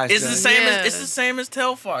your bag. mindset? It's the same Yeah. as it's the same as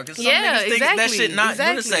Telfar. Cause some Yeah, niggas think that exactly, shit not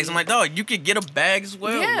exactly. unisex. I'm like, dog, you could get a bag as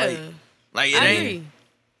well. Yeah, Like it I ain't. agree.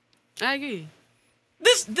 I agree.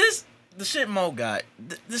 This the shit Mo got.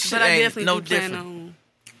 This shit But I ain't definitely no do plan different. on.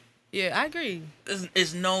 Yeah, I agree.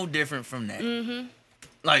 It's no different from that. Mm-hmm.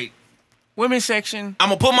 Like, Women's section. I'm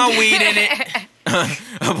gonna put my weed in it.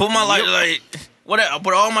 I put my like whatever. I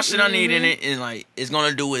put all my shit I need in it, and like it's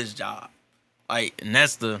gonna do its job. Like, and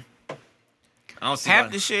that's the. I don't see Half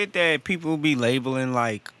why- the shit that people be labeling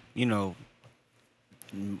like, you know,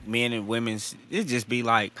 men and women's, it just be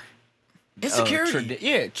like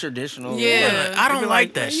insecurity. traditional. Yeah. Like, I It don't be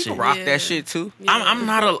like that you shit. can rock Yeah. that shit too. I'm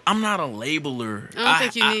not a labeler. I don't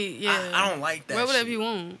think you need. Yeah. I don't like that. Wear whatever shit. you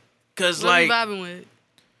want. Cause What like you vibing with?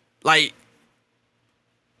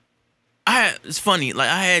 it's funny. Like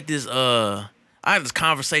I had this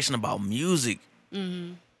conversation about music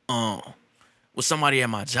with somebody at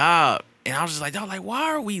my job, and I was just like, "Dawg, like, why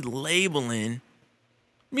are we labeling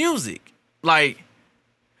music? Like,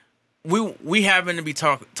 we happen to be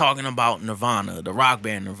talking about Nirvana, the rock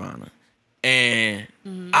band Nirvana, and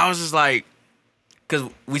I was just like, because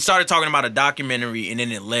we started talking about a documentary, and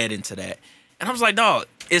then it led into that, and I was like, dog,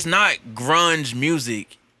 it's not grunge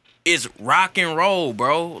music, it's rock and roll,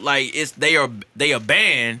 bro. Like they are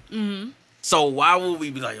band. So why would we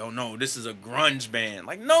be like, oh no, this is a grunge band?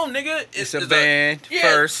 Like, no, nigga, It's a band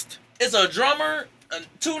first. It's a drummer,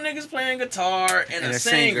 two niggas playing guitar, and a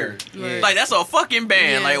singer. Right. Like, that's a fucking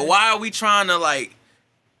band. Yeah. Like, why are we trying to like,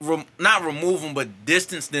 not remove them, but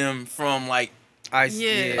distance them from like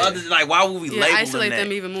Yeah. other? Like, why would we Yeah, label isolate them that?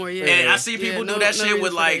 them even more. Yeah. And I see people Yeah, do that no shit reason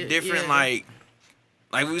with for like that. different Yeah.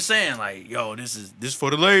 like we were saying, like, yo, this for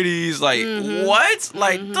the ladies. Like, what?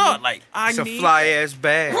 Like, dog, like I It's a need fly ass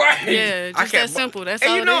bag. right. Yeah, I just can't that simple. That's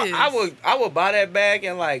And all you know, it is. I would buy that bag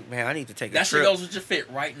and like, man, I need to take a That shit trip. goes with your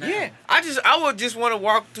fit right now. Yeah, I would just want to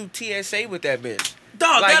walk through TSA with that bitch.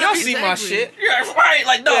 Dog, Like, that'd y'all be- see my Exactly. shit. Yeah, right.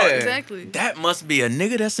 Like, dog. Yeah. Exactly. That must be a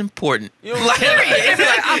nigga that's important. You know what I'm saying? It's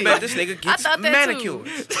like, I bet this nigga I gets thought that too.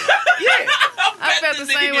 manicures. I felt the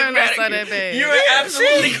same way when I saw that bag. You're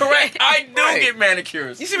absolutely correct. I do Right. get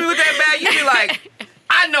manicures. You see me with that bag, you be like,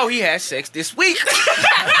 I know he had sex this week.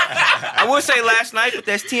 I would say last night, but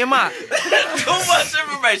that's TMI. Too much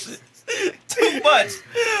information. Too much.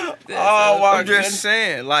 Oh, my I'm just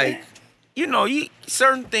saying, like, you know,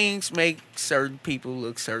 certain things make certain people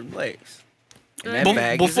look certain ways. And that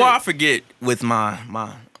bag is Before I it. forget with my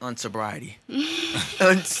unsobriety,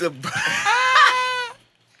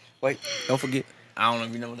 Wait, don't forget. I don't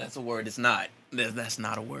even know if that's a word. It's not. That's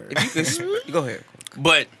not a word. Go ahead.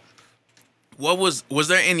 But was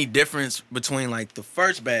there any difference between like the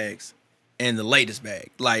first bags and the latest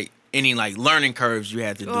bag? Like any like learning curves you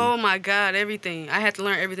had to do? Oh my God, everything. I had to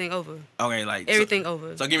learn everything over. Okay, like Everything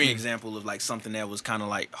over. So give me an example of like something that was kind of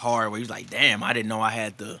like hard, where you was like, damn, I didn't know I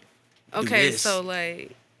had to. Okay, this. so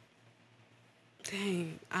like,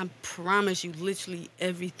 dang, I promise you, literally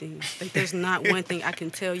everything. Like, there's not one thing I can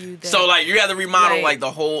tell you that. So like you had to remodel Like-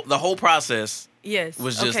 like the whole process. yes.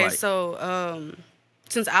 was just okay, like- so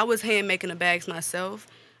since I was hand making the bags myself,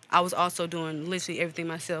 I was also doing literally everything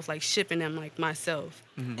myself, like shipping them like myself.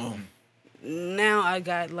 Now I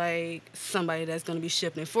got like somebody that's gonna be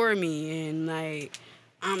shipping it for me, and like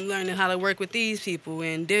I'm learning how to work with these people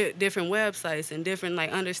and different websites and different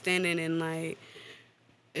like understanding, and like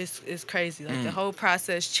it's crazy. Like the whole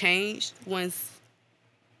process changed once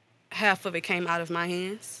half of it came out of my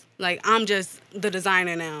hands. Like I'm just the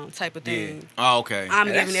designer now, type of thing. Oh, okay. I'm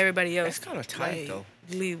Yeah, giving that's- everybody else that's kinda tight, like, though.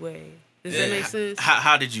 leeway. Does that make sense?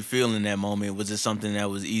 How did you feel in that moment? Was it something that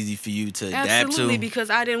was easy for you to adapt Absolutely, to?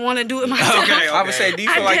 because I didn't want to do it myself. Okay, I would say, do you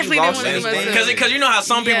I feel like you definitely lost didn't wanna do anything? myself. Because you know how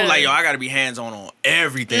some people Yeah. like, yo, I gotta be hands on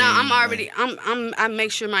everything. No, I'm Like, already. I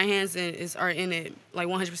make sure my hands are in it like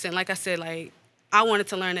 100%. Like I said, like I wanted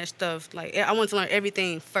to learn that stuff. Like I wanted to learn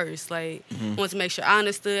everything first. Like I wanted to make sure I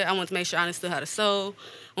understood. I wanted to make sure I understood how to sew.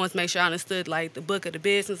 I wanted to make sure I understood like the book of the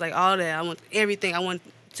business, like all that. I want everything. I want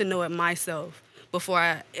to know it myself before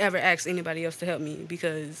I ever ask anybody else to help me.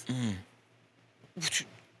 Because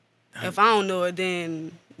if I don't know it,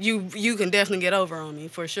 then you can definitely get over on me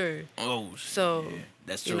for sure. Oh, So yeah,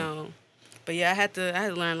 that's true. you know, but yeah, I had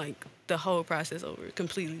to learn like the whole process over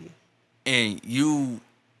completely. And you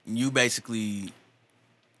basically,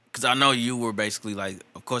 because I know you were basically like,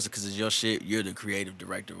 of course, because it's your shit, you're the creative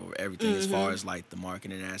director of everything as far as like the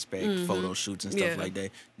marketing aspect, photo shoots and stuff Yeah. like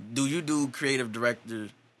that. Do you do creative director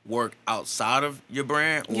work outside of your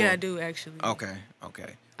brand? Or? Yeah, I do actually. Okay.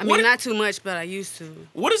 I mean, not too much, but I used to.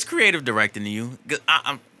 What is creative directing to you? 'Cause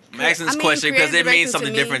I'm asking this I mean, question because it creative means directing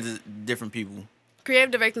something to me- different to different people. Creative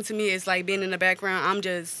directing to me is like being in the background. I'm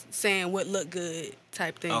just saying what look good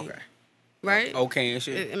type thing. Okay. Right? Okay and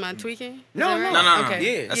shit. Am I tweaking? Is No, that no. right? No.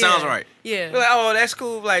 Okay. Yeah. That sounds right. Yeah. Like, oh, that's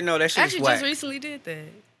cool. Like, no, that shit's Actually, whack. just recently did that.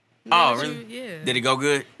 Oh, Shoot, really? Yeah. Did it go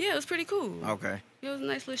good? Yeah, it was pretty cool. Okay. It was a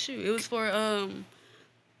nice little shoot. It was for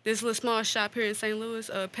this little small shop here in St. Louis,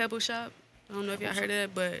 Pebble Shop. I don't know if y'all heard of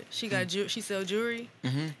that, but she got she sell jewelry.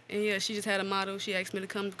 Mm-hmm. And yeah, she just had a model. She asked me to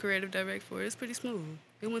come creative direct for it. It's pretty smooth.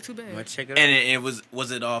 It wasn't too bad. Let's check it out. And it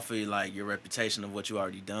was it off of like your reputation of what you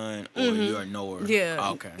already done, or you are knower? Yeah.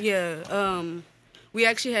 Oh, okay. Yeah. We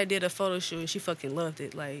actually had did a photo shoot and she fucking loved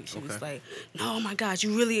it. Like she was like, "No, oh my God,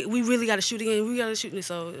 we really got to shoot again. We got to shoot this."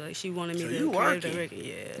 So like she wanted me to you creative working. direct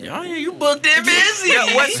it. Yeah. Yeah, you booked it busy.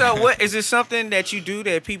 Yeah, what's up? What is it? Something that you do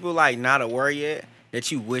that people like not aware yet that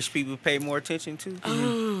you wish people pay more attention to?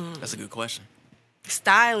 That's a good question.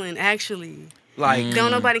 Styling, actually. Like,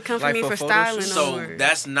 Don't nobody come for Like me for for photo styling shoots? no So more.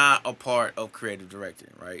 that's not a part of creative directing,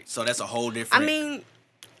 right? So that's a whole different. I mean,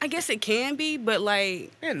 I guess it can be, but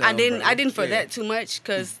like Yeah, no, I didn't bro. for Yeah. that too much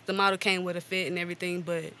because the model came with a fit and everything.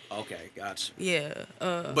 But okay, gotcha. yeah,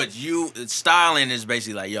 But styling is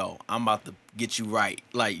basically like, yo, I'm about to get you right.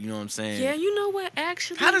 Like, you know what I'm saying? yeah, you know what?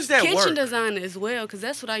 Actually, How does that kitchen work? design as well, because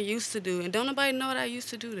that's what I used to do, and don't nobody know that I used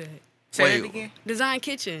to do that. say Wait. that again. Design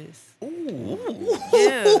kitchens. Ooh.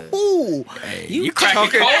 Yeah. Ooh. Hey, You you cracking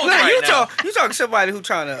talking? codes Look, right you now. you talking somebody who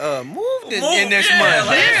trying to move in Move, this yeah, month?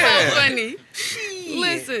 like- That's so Yeah. funny.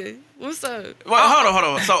 Listen, what's up? Well, hold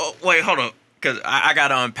on. So wait, hold on, because I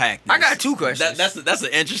gotta unpack this. I got two questions. That's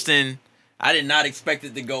an interesting. I did not expect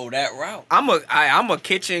it to go that route. I'm a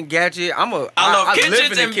kitchen gadget. I love live kitchens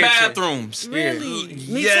in the and kitchen. bathrooms. Really?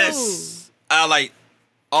 Me Yes. I like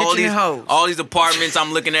all Kitchen these and hoes. all these apartments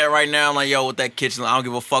I'm looking at right now. I'm like, yo, with that kitchen, I don't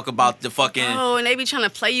give a fuck about the fucking. Oh, and they be trying to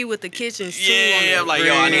play you with the kitchens too. on Yeah, the I'm like,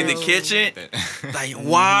 yo, I need the grill. kitchen. Like,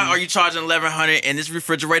 why are you charging $1,100 and this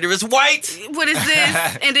refrigerator is white? What is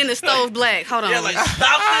this? And then the stove black. Hold on. Yeah, like,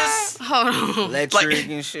 stop this, Hold on. Electric Like-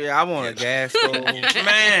 and shit. I want a gas stove.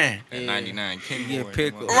 man. That 99 Kenmore. Get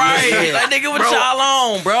pickle. Right, Yeah. like nigga, what Bro. y'all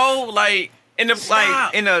on, bro? Like, In the Stop.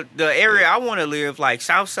 like in the area I want to live, like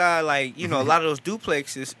South Side, like you know a lot of those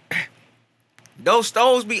duplexes. Those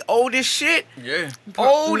stoves be old as shit. yeah.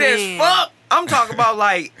 Old Man. as fuck. I'm talking about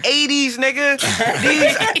like 80s, nigga.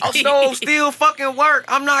 These stoves still fucking work.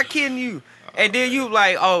 I'm not kidding you. And then you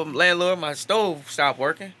like, oh, landlord, my stove stopped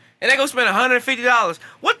working. And they gonna spend $150.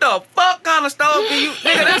 What the fuck kind of stove can you?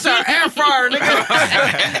 Nigga, that's our air fryer,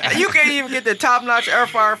 nigga. You can't even get the top notch air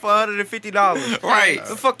fryer for $150. Right.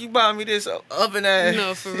 The fuck you buying me this oven ass?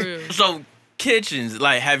 No, for real. So kitchens,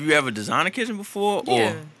 like, have you ever designed a kitchen before?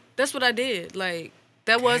 Yeah, Or that's what I did. Like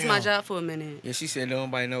that was my job for a minute. Yeah, she said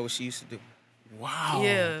nobody know what she used to do. wow.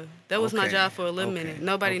 Yeah, that was my Okay. job for a little Okay. minute.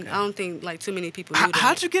 Nobody, Okay. I don't think like too many people knew that.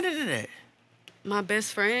 How'd you get into that? My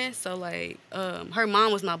best friend, so like, her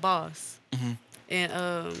mom was my boss, Mm-hmm.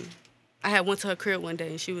 and I had went to her crib one day,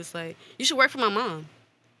 and she was like, "You should work for my mom."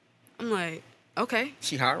 I'm like, "Okay,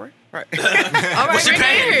 She hiring? Right. all right, What's she bring her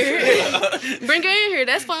in paying? here. Bring her in here.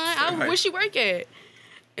 That's fine. Right. Where she work at?"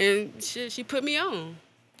 And she put me on.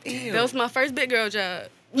 That was my first big girl job.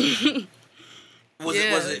 Was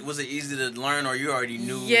Yeah. it easy to learn, or you already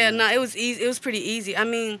knew? Yeah, no, it was easy. It was pretty easy. I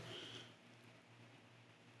mean,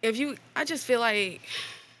 I just feel like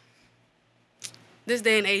this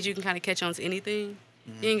day and age, you can kind of catch on to anything.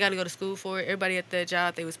 You ain't got to go to school for it. Everybody at that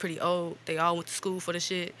job, they was pretty old. They all went to school for the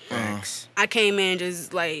shit. Thanks. I came in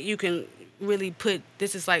just like, you can really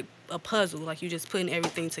this is like a puzzle. Like you just putting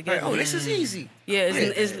everything together. Oh, this is easy. Yeah,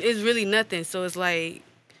 it's really nothing. So it's like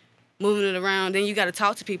moving it around. Then you got to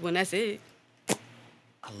talk to people, and that's it.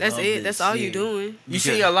 That's love it. this, That's all yeah. you doing. You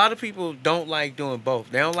see, a lot of people don't like doing both.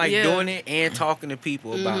 They don't like Yeah. doing it and talking to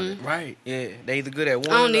people about it. Right. Yeah, they either good at one.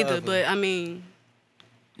 I don't or the either, other. but I mean,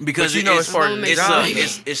 Because But you know it's part of the it's, job.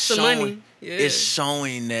 it's Some showing money. Yeah. it's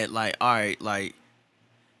showing that, like, all right, like,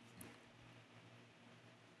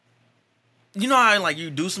 you know how like you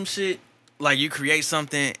do some shit, like you create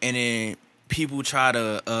something and then people try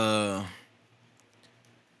to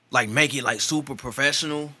like make it like super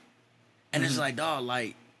professional, and it's like, dog,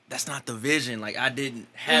 like that's not the vision. Like I didn't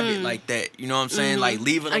have it like that. You know what I'm saying? Like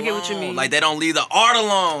leave it alone. I get what you mean. Like they don't leave the art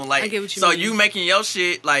alone. Like I get what you so mean. you making your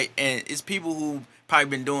shit like, and it's people who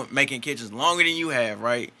probably been making kitchens longer than you have,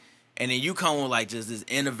 right? And then you come with like just this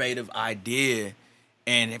innovative idea,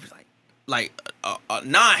 and it's like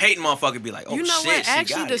non-hating motherfucker be like, oh you know shit, what? she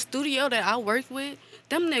Actually, got the it. studio that I worked with,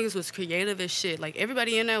 them niggas was creative as shit. Like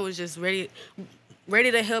everybody in there was just ready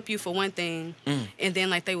to help you for one thing, and then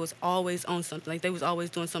like they was always on something. Like they was always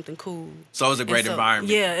doing something cool. So it was a And great so,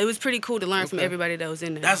 environment. Yeah, it was pretty cool to learn from everybody that was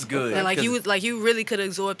in there. That's good, And like 'cause- you really could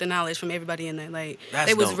absorb the knowledge from everybody in there. Like That's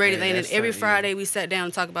they was dope, ready. man. And That's every tight, yeah. Friday we sat down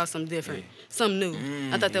and talk about something different, something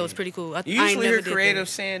new. I thought that was pretty cool. I You ain't usually never hear did creatives that.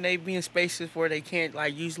 saying they be in spaces where they can't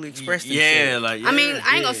like usually express themselves. Yeah, like I mean, I ain't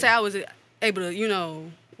yeah. gonna say I was able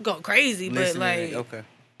to, go crazy, but Listen, like okay.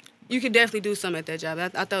 you could definitely do something at that job. I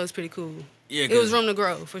thought it was pretty cool. Yeah, It was room to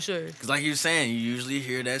grow for sure. Cause like you were saying, you usually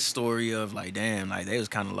hear that story of like, damn, like they was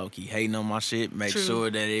kind of low key hating on my shit. Make True. sure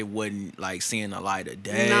that it wasn't like seeing the light of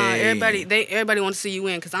day. Nah, everybody wants to see you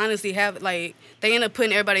win. Cause honestly, they end up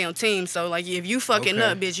putting everybody on teams. So like, if you fucking Okay.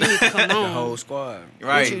 up, bitch, you need to come The on. whole squad.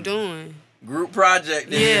 Right. What you doing? Group project.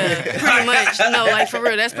 Yeah, pretty much. No, like for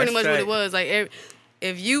real, that's pretty That's much what tight. it was. Like,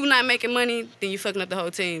 if you not making money, then you fucking up the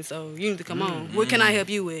whole team. So you need to come on. What can I help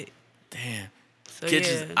you with? Damn. So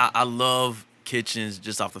Kitchens. yeah, I love kitchens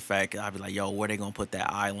just off the fact that I'd be like, yo, where they gonna put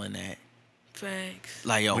that island at? facts.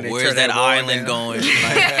 Like, yo, When they where's turn that that wall island down. going?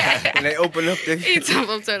 Like, When they open up the He talking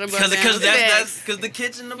about turning Cause down. that's because the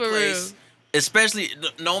kitchen, the For place, especially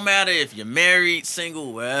no matter if you're married,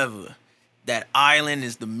 single, wherever, that island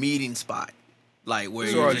is the meeting spot. Like where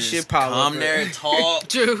That's you where all the just shit pile come up there at. and talk.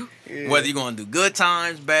 True. Whether you're gonna do good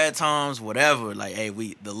times, bad times, whatever. Like, hey,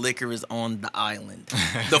 the liquor is on the island.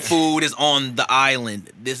 The food is on the island.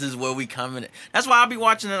 This is where we coming. That's why I be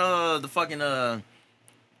watching the fucking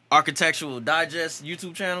Architectural Digest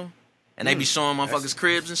YouTube channel, and they be showing motherfuckers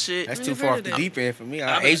cribs and shit. That's I too never far heard off the of that. deep end for me.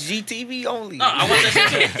 I mean- HGTV only. No, I want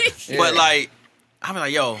that shit too. Yeah. But like, I be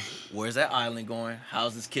like, yo, where's that island going?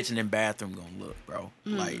 How's this kitchen and bathroom gonna look, bro?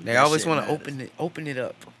 Like, They that always shit want to matters. open it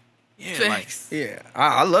up. Yeah, like, Facts. Yeah,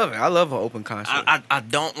 I love it. I love an open concept. I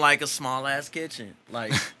don't like a small ass kitchen.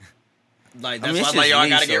 Like, that's mean, why it's I'm like, yo, just I me,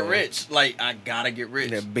 gotta get so- rich. Like, I gotta get rich.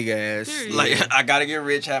 that big ass. Period. Like, I gotta get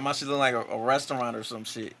rich. Have my shit look like a restaurant or some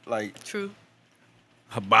shit. Like, True.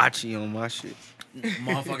 hibachi on my shit.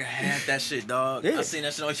 motherfucker had that shit, dog. Yeah. I seen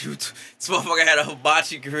that shit on YouTube. This motherfucker had a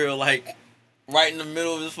hibachi grill, like, right in the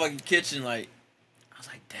middle of his fucking kitchen. Like, I was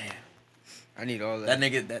like, damn. I need all That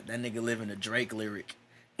that. nigga live in a Drake lyric.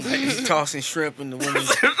 He's tossing shrimp in the women's.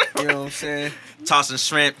 You know what I'm saying? Tossing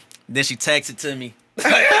shrimp. Then she texted to me.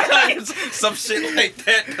 Some shit like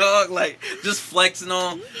that, dog. Like, just flexing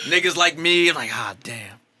on niggas like me. I'm like, ah,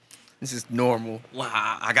 damn. This is normal.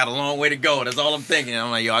 Wow, I got a long way to go. That's all I'm thinking. I'm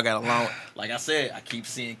like, yo, I got a long. Like I said, I keep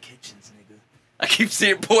seeing kitchens, nigga. I keep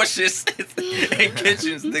seeing Porsches and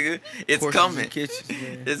kitchens, nigga. It's Portions coming. and kitchens,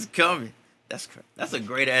 man. It's coming. That's a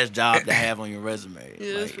great ass job to have on your resume.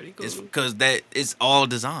 Yeah, that's pretty cool. It's because it's all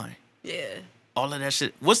design. Yeah. All of that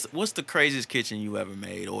shit. What's the craziest kitchen you ever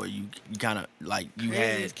made, or you kind of like you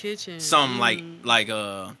Craziest had kitchen. some like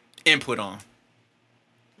input on?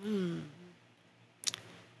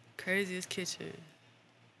 Craziest kitchen.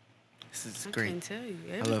 This is I great. can't tell you.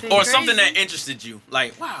 love Everything it. Or something crazy. that interested you.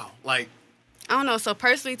 Like, wow, like I don't know. So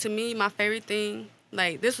personally, to me, my favorite thing,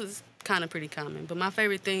 like this was kind of pretty common, but my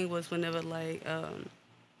favorite thing was whenever like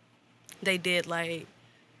they did like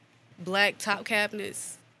black top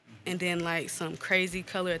cabinets and then like some crazy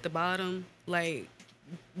color at the bottom, like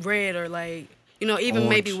red or like even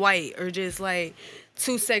maybe Orange. white or just like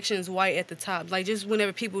 2 sections white at the top. Like just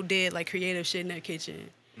whenever people did like creative shit in their kitchen,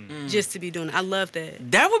 just to be doing it. I love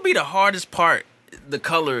that. that would be the hardest part. The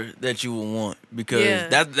color that you would want, because Yeah.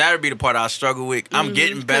 that would be the part I struggle with. I'm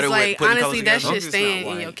getting 'Cause, better like, with putting honestly, colors that together. shit As long as it's staying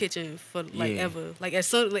not in your white. kitchen for like Yeah. ever. Like as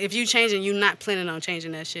soon if you changing, you're not planning on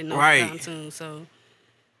changing that shit no Right. time soon. So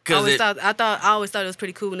I 'Cause always thought it was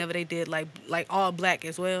pretty cool whenever they did like all black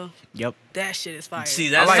as well. Yep. That shit is fire. see,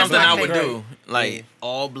 that's I like something black I would paint. do. Like Yeah.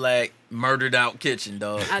 all black, murdered out kitchen,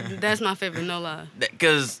 dog. That's my favorite, no lie.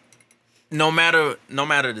 Because no matter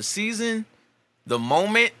the season, the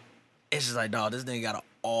moment, it's just like, dog, this nigga got an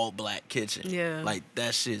all black kitchen. Yeah. Like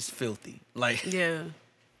that shit's filthy. Like Yeah.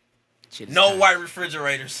 Shit is no tight. white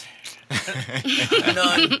refrigerators.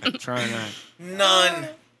 None. Try not. None.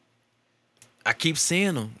 I keep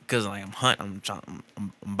seeing them because like I'm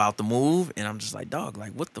about to move, and I'm just like, dog,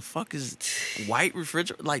 like what the fuck is white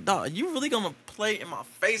refrigerator? Like, dog, you really gonna play in my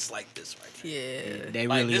face like this right now? Yeah. They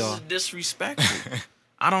Like really this are. is disrespectful.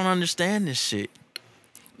 I don't understand this shit.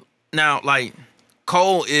 Now, like,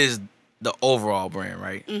 Cole is the overall brand,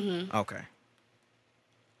 right? Mm-hmm. Okay,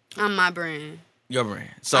 I'm my brand. your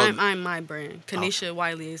brand. So I'm my brand. Kanisha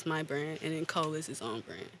Wiley is my brand, and then Cole is his own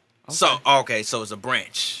brand. so it's a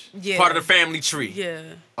branch. Yeah. Part of the family tree. Yeah.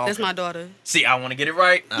 That's Okay. my daughter. See, I want to get it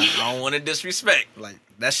right. I don't want to disrespect. Like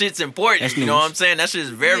that shit's important. That's you know news. what I'm saying? That shit is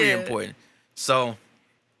very Yeah. important. So,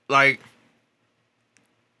 like,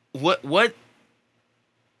 what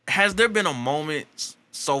has there been a moment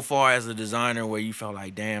so far as a designer where you felt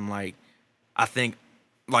like, damn, like, I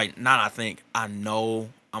know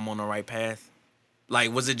I'm on the right path?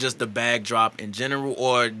 Like, was it just the bag drop in general,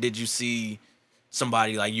 or did you see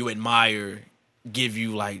somebody like you admire give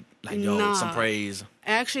you like yo, Nah. some praise?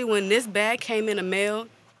 Actually, when this bag came in the mail,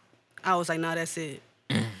 I was like, nah, that's it.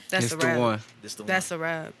 That's It's a the wrap. one. This the one. That's a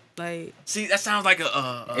wrap. Like See, that sounds like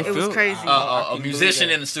it was crazy. a musician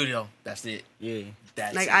in the studio. That's it. Yeah.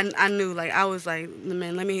 That's Like it. I knew, like I was like,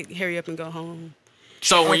 man, let me hurry up and go home.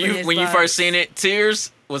 So when Open his you box. first seen it,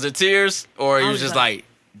 tears? Was it tears, or you I was was just like- like,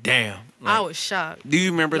 damn? I Like, was shocked. Do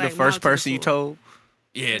you remember Like, the first mouth to the person you floor. told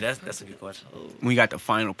yeah, that's a good question. when you got the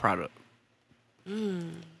final product?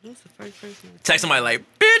 Who's the first person? Text somebody like,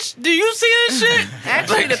 bitch, do you see this shit?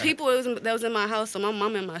 Actually, the people that was in my house, so my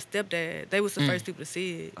mom and my stepdad, they was the first people to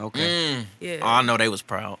see it. Okay. Yeah. Oh, I know they was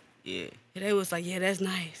proud. Yeah. And they was like, yeah, that's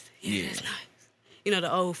nice. Yeah, Yeah. that's nice. You know,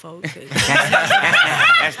 the old folks. That's real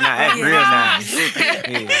nice.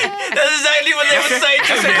 Yeah. That's exactly what they would say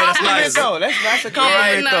to me. That's nice. though. That's a Yeah,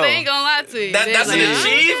 compliment no, they ain't gonna lie to you. That's They an like,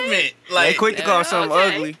 achievement. They Like, quick to call something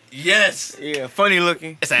okay. ugly. yes. Yeah, funny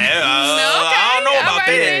looking. It's like, I don't know all about right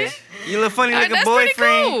that. then. You little funny looking That's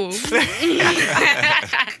boyfriend. pretty cool.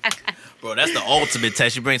 Bro, that's the ultimate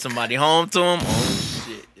test. You bring somebody home to them. Oh,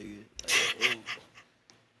 shit, nigga.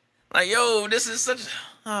 Like, yo, this is such.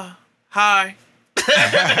 Hi.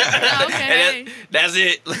 Okay. And that's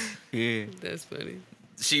it. Yeah. That's funny.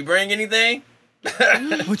 She bring anything?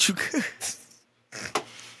 What you could?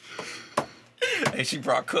 And she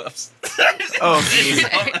brought cups. Oh,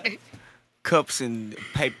 yeah. Cups and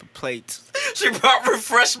paper plates. She brought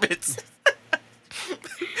refreshments.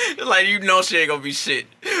 Like, you know she ain't gonna be shit.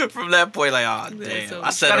 From that point, like, oh, damn. so- I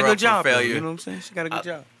She set got her a good up job, for though, failure. you know what I'm saying? She got a good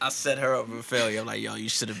job. I set her up for failure. I'm like, yo, you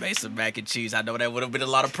should have made some mac and cheese. I know that would have been a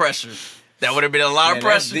lot of pressure. That would have been a lot of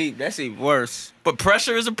Man, that's pressure. deep. That's even worse. But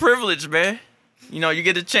pressure is a privilege, man. You know, you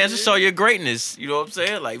get a chance to show your greatness. You know what I'm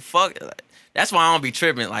saying? Like, fuck. That's why I don't be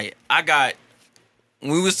tripping. Like,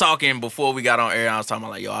 when we was talking before we got on air, I was talking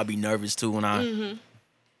about, like, yo, I be nervous too when I.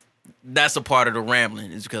 That's a part of the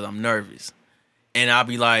rambling, is because I'm nervous. And I'll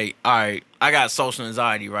be like, all right, I got social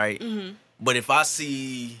anxiety, right? But if I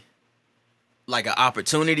see, like, an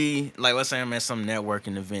opportunity, like, let's say I'm at some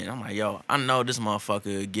networking event, I'm like, yo, I know this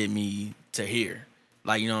motherfucker get me to here.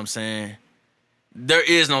 Like, you know what I'm saying? There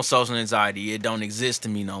is no social anxiety. It don't exist to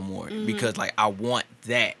me no more because, like, I want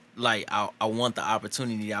that. Like, I want the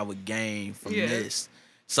opportunity I would gain from Yeah. this.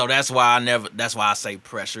 So that's why I say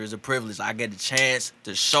pressure is a privilege. I get a chance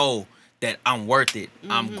to show that I'm worth it.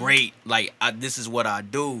 I'm great. Like, this is what I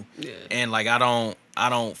do. Yeah. And, like, I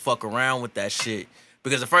don't fuck around with that shit.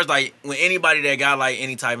 Because at first, like, when anybody that got, like,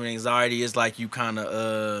 any type of anxiety, it's like you kind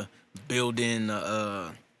of building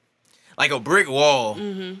like a brick wall,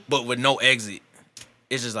 but with no exit.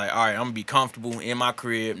 It's just like, all right, I'm gonna be comfortable in my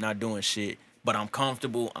crib, not doing shit, but I'm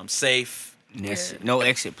comfortable, I'm safe. That's it. No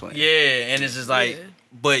exit plan. Yeah, and it's just like, Yeah.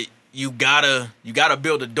 but you gotta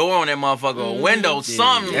build a door on that motherfucker, a window,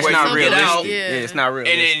 something That's where not you realistic. get out, Yeah. Yeah, it's not real.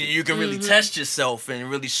 and then you can really test yourself and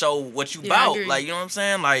really show what you Yeah, I about. agree. Like, you know what I'm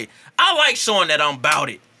saying? Like, I like showing that I'm about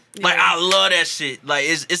it. Like, Yeah. I love that shit. Like,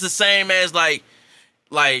 it's the same as like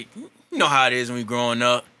you know how it is when we growing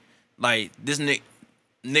up. Like, this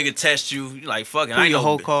nigga test you, you like, fucking, Pull I ain't your no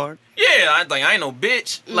whole bi- card. Yeah, I ain't no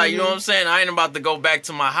bitch. Like, you know what I'm saying? I ain't about to go back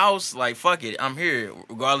to my house. Like, fuck it, I'm here.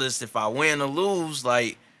 Regardless if I win or lose,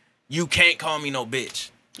 like, you can't call me no bitch.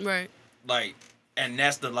 Right. Like, and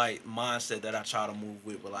that's the, like, mindset that I try to move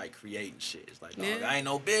with like, creating shit. It's like, dog, Yeah. I ain't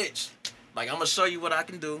no bitch. Like, I'm gonna show you what I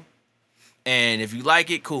can do. And if you like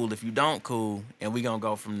it, cool. If you don't, cool. And we gonna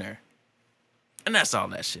go from there. And that's all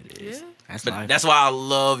that shit is. Yeah. That's But life. that's why I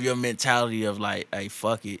love your mentality of like, hey,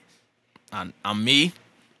 fuck it. I'm me,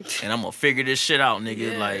 and I'm gonna figure this shit out,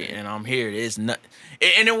 nigga. Yeah. Like, and I'm here. It's not,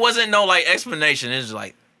 and it wasn't no like explanation. It's just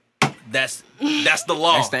like, that's the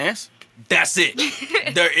law. That's the answer. That's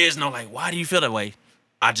it. There is no like, why do you feel that way?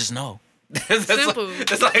 I just know. That's Simple.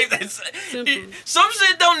 That's Simple. some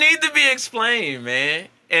shit don't need to be explained, man.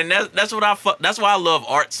 And that's why I love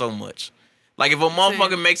art so much. Like, if a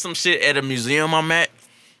motherfucker Same. makes some shit at a museum I'm at,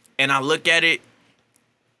 and I look at it,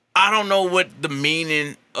 I don't know what the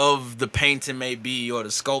meaning of the painting may be or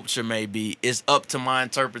the sculpture may be. It's up to my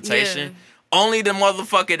interpretation. Yeah. Only the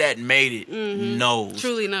motherfucker that made it knows.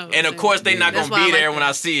 Truly knows. And of course, they not That's gonna why be I like there when that.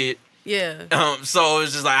 I see it. Yeah. So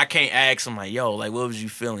it's just like I can't ask them like, yo, like, what was you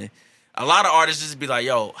feeling? A lot of artists just be like,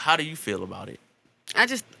 yo, how do you feel about it?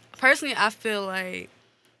 Personally, I feel like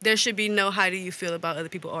there should be no how do you feel about other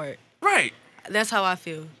people's art. Right. That's how I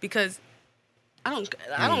feel because I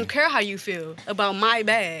don't care how you feel about my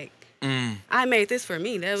bag. I made this for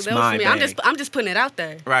me. That was my for me. bag. I'm just putting it out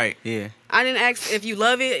there. Right. Yeah. I didn't ask if you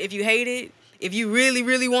love it, if you hate it, if you really,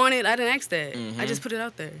 really want it. I didn't ask that. I just put it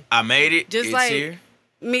out there. I made it. Just it's like here.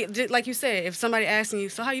 me, just like you said, if somebody asking you,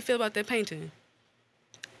 so how you feel about that painting?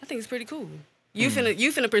 I think it's pretty cool. You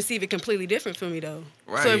finna perceive it completely different from me though.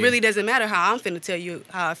 Right. So it really doesn't matter how I'm finna tell you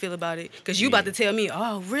how I feel about it, cause you about to tell me,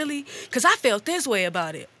 oh really? Cause I felt this way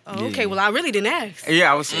about it. Oh, okay. Well, I really didn't ask.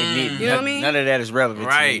 Yeah, I was saying, You know what I mean? None of that is relevant.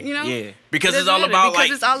 Right. To me. You know? Yeah. Because It it's all doesn't about matter, like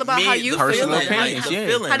because it's all about me, how you the feel. Personal feeling, opinions, the yeah.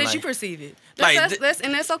 feeling, How did like, you perceive it? like,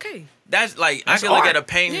 And that's okay. That's like That's I can look art. at a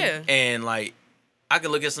painting Yeah. and like I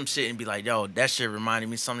can look at some shit and be like, yo, that shit reminded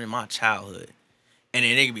me of something in my childhood. And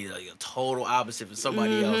then it could be like a total opposite for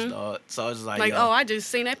somebody else, dog. So it's like, Like, yo. oh, I just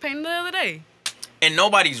seen that painting the other day. And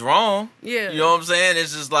nobody's wrong. Yeah. You know what I'm saying?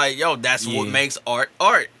 It's just like, yo, that's what Yeah. makes art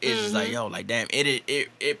art. It's just like, yo, like damn,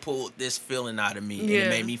 it pulled this feeling out of me and Yeah. it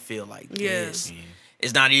made me feel like Yeah. this.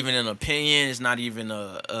 It's not even an opinion. It's not even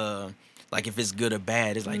a like if it's good or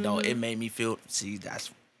bad. It's like, dog, it made me feel. See, that's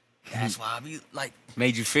why I be like,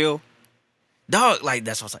 Made you feel? dog, like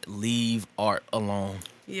that's why I was like, leave art alone.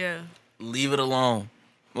 Yeah. Leave it alone.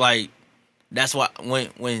 Like that's why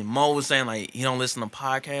when Mo was saying like he don't listen to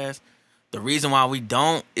podcasts, the reason why we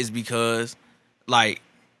don't is because like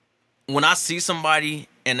when I see somebody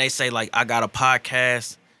and they say like I got a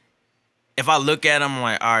podcast, if I look at them I'm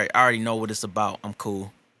like, all right, I already know what it's about. I'm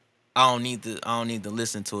cool. I don't need to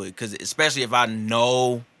listen to it, because especially if I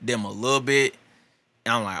know them a little bit,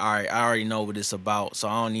 I'm like, all right, I already know what it's about, so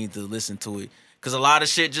I don't need to listen to it. Because a lot of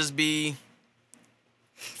shit just be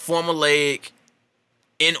formulaic,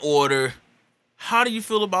 in order. How do you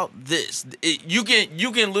feel about this? You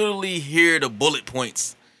can literally hear the bullet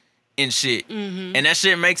points and shit, and that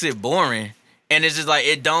shit makes it boring. And it's just like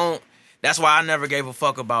it don't. That's why I never gave a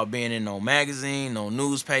fuck about being in no magazine, no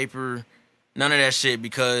newspaper, none of that shit,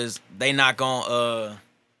 because they not gonna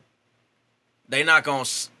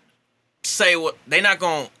say what they not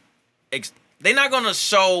gonna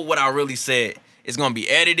show what I really said. It's gonna be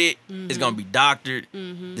edited. It's gonna be doctored.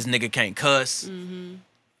 This nigga can't cuss.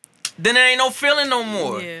 Then there ain't no feeling no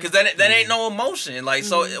more, Yeah. cause that ain't no emotion. Like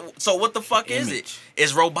so what the fuck is it?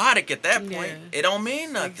 It's robotic at that point. Yeah. It don't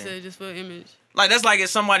mean Like you nothing. said, just for image. Like that's like if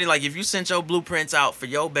somebody like if you sent your blueprints out for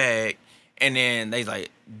your bag and then they like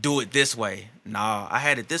do it this way. Nah, I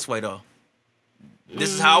had it this way though. This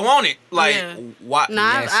is how I want it. Like Yeah. why?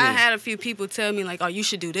 Nah, That's I it. had a few people tell me like, "Oh, you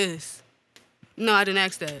should do this." No, I didn't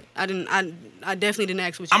ask that. I definitely didn't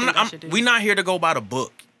ask what you think I should do. We not here to go by the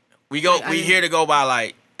book. We I here to go by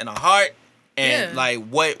like in our heart and Yeah. like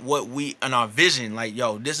what we in our vision. Like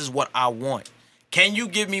yo, this is what I want. Can you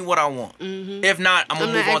give me what I want? If not, I'm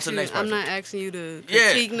gonna move on to the next person. I'm not asking you to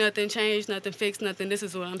Yeah. critique nothing, change nothing, fix nothing. This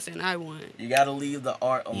is what I'm saying I want. You gotta leave the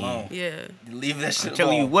art alone. Yeah, Leave that shit I'm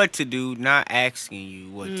telling you alone. what to do, not asking you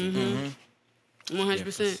what to do.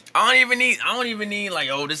 100%. I don't even need like,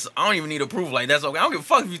 oh, this. I don't even need approval. Like that's okay. I don't give a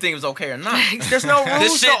fuck if you think it's okay or not. There's no rules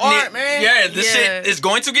This to shit, art, man. Yeah, this Yeah. shit is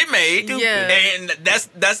going to get made. Yeah. and that's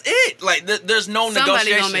it. Like there's no Somebody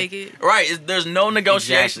negotiation. gonna make it. Right? There's no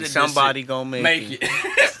negotiation. Exactly. to this Somebody shit. gonna make make it.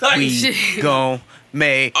 it. Like, We Shit. gon'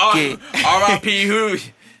 make it. R.I.P. Who?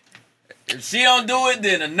 If she don't do it,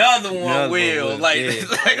 then another one Another one will. will, Like, yeah.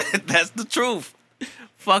 like, that's the truth.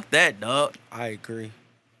 Fuck that, dog. I agree.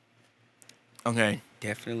 Okay,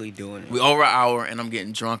 Definitely doing it. we over an hour, and I'm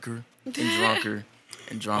getting drunker and drunker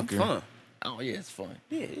and drunker. Fun. Oh yeah, it's fun.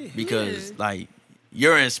 Yeah. Because Yeah. like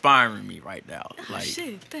you're inspiring me right now. Oh, Like,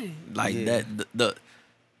 shit, dang. like Yeah. that.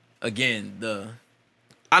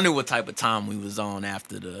 I knew what type of time we was on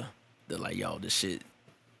after the like, yo, this shit.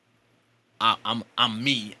 I'm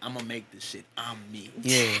me. I'm gonna make this shit. I'm me.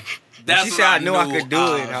 Yeah. That's She what said I knew I could do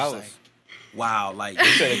it. I was was like, wow, like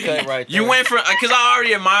cut right you went from, because I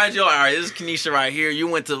already admired you. Like, all right, this is Kenesha right here. You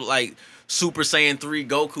went to like Super Saiyan 3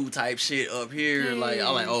 Goku type shit up here. Like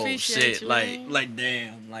I'm like, oh Appreciate shit, you, like man.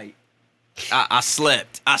 damn, like I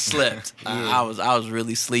slept. I was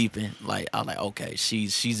really sleeping. Like I was like, okay,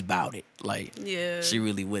 she's about it. Like Yeah. she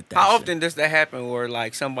really with that. How shit. often does that happen where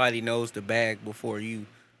like somebody knows the bag before you?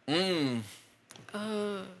 I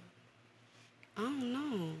don't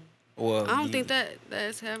know. Well, I don't think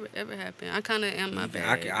that's ever happened. I kind of am my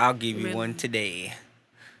bad. I'll give you Really. one today.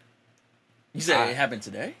 You said it happened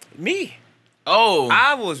today? Me. Oh,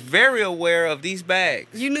 I was very aware of these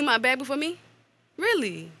bags. You knew my bag before me?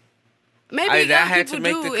 Really? Maybe I other had people to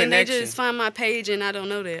make do, the and they connection. just find my page, and I don't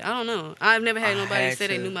know that. I don't know. I've never had I nobody had say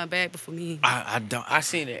they to. knew my bag before me. I don't. I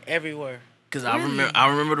seen it everywhere. Cause Really? I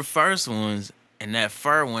remember the first ones and that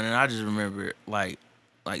fur one, and I just remember like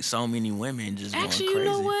so many women just Actually, going you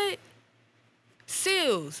crazy. know what?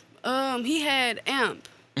 Seals. He had Amp.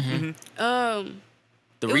 The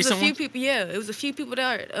It was recent a few one? people. Yeah, it was a few people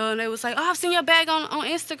there. They was like, "Oh, I've seen your bag on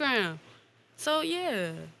Instagram." So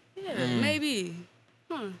yeah, maybe.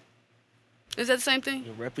 Huh. Is that the same thing?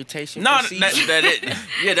 Your reputation. No, precedes that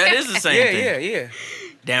you. that is the same Yeah, thing. yeah.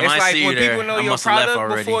 Damn, It's I like see you when there. people know I your must have left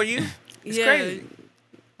product already. before you. It's Yeah. crazy.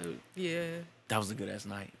 Yeah. That was a good ass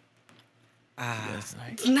night. Ah, That's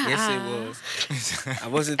night. Nah. yes, it was. I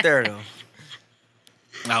wasn't there though.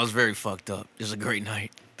 I was very fucked up. It was a great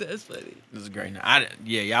night. That's funny. It was a great night.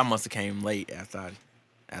 Y'all must have came late after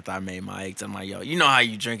I made my eggs. I'm like, yo, you know how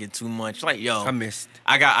you drinking too much? Like, yo, I missed.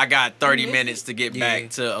 I got 30 missed minutes to get Yeah. back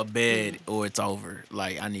to a bed or it's over.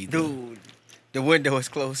 Like, I need to. Dude, the window is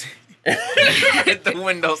closing. The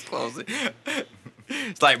window's closing.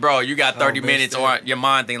 It's like, bro, you got 30 Oh, minutes, missed or it. your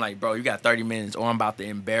mind thinking like, bro, you got 30 minutes, or I'm about to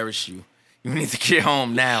embarrass you. You need to get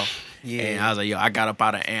home now. Yeah. And I was like, yo, I got up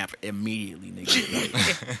out of amp immediately,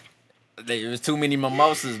 nigga. Like, there was too many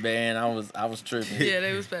mimosas, man. I was tripping. Yeah,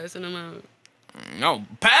 they was passing them out. No,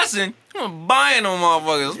 passing. I'm buying them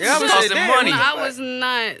motherfuckers. Yeah, I It's was costing saying, money. damn, I was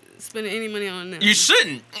not spending any money on them. You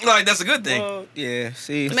shouldn't. Like, that's a good thing. Well, yeah.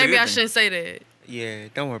 See. a Maybe good I thing. shouldn't say that. Yeah.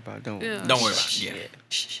 Don't worry about it. Don't. Yeah. Don't worry about it. Yeah.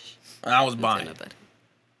 Shh. I was Don't say buying. nobody.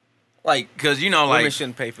 Like, cause you know, Women like,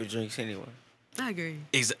 shouldn't pay for drinks anyway. I agree.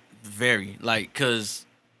 very like, cause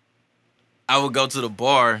I would go to the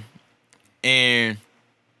bar and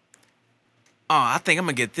I think I'm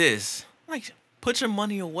gonna get this. Like, put your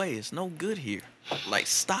money away. It's no good here. Like,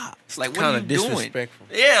 stop. It's like, what are you Kinda doing? disrespectful.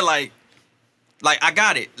 Yeah, like I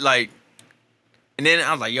got it. Like, and then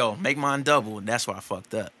I was like, yo, make mine double. And that's why I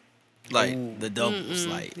fucked up. Like, Ooh. the double was Mm-mm,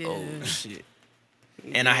 like, yeah. oh shit.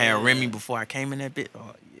 And I had Remy before I came in that bit.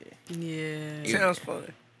 Oh yeah. Yeah. Sounds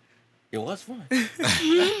fun. It was fun.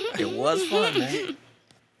 It was fun, man.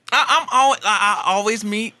 I always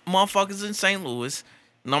meet motherfuckers in St. Louis,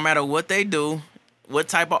 no matter what they do, what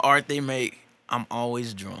type of art they make. I'm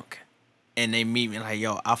always drunk, and they meet me like,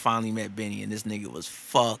 yo, I finally met Benny, and this nigga was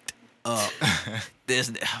fucked up.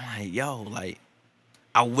 I'm like, yo, like,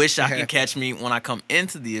 I wish I could catch me when I come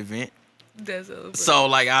into the event. That's so funny. So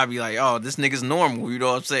like, I'd be like, oh, this nigga's normal. You know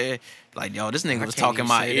what I'm saying? Like, yo, this nigga I was can't talking even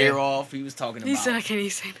my say ear that. off. He was talking He about. said I can't even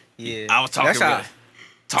say that. Yeah. I was talking. That's how-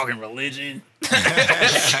 Talking religion.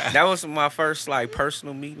 That was my first like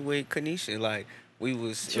personal meeting with Kanisha. Like it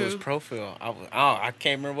was True. profile. I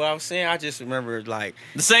can't remember what I was saying. I just remember like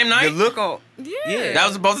The same the night. look on. Yeah. That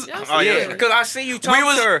was supposed to. Y'all Oh see yeah. Yeah, it. because I seen you talk We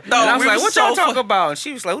was- to her, no, and I was we like, was "What y'all so talking about?" And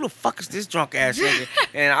she was like, "Who the fuck is this drunk ass nigga?"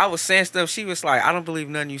 And I was saying stuff. She was like, "I don't believe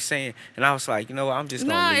nothing you saying," and I was like, "You know what? I'm just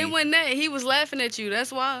gonna Nah, leave." it wasn't that. He was laughing at you.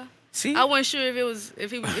 That's why. See, I wasn't sure if it was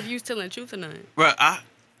if you was telling the truth or not. Bro,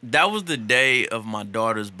 that was the day of my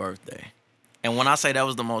daughter's birthday. And when I say that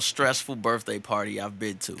was the most stressful birthday party I've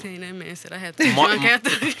been to, Dang, that man said I had to be Mar- drunk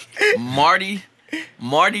after.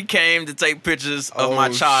 Marty came to take pictures of my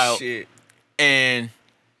child. Shit. And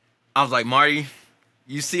I was like, Marty,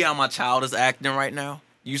 you see how my child is acting right now?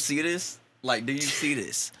 You see this? Like, do you see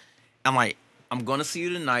this? I'm like, I'm gonna see you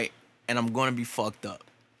tonight, and I'm gonna be fucked up.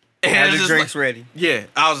 And Have it's the just drinks like- ready. Yeah,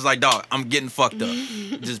 I was like, dog, I'm getting fucked up.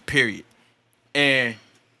 Just period. And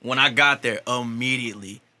when I got there,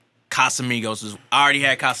 immediately, Casamigos was. I already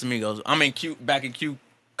had Casamigos. I'm in back in Q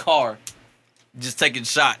car, just taking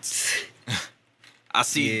shots. I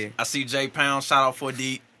see J Pound shout out for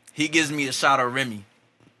D. He gives me a shot of Remy.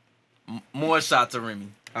 More shots of Remy.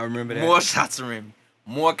 I remember that. More shots of Remy.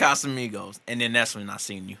 More Casamigos. And then that's when I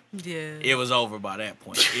seen you. Yeah. It was over by that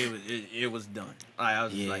point. It was done. I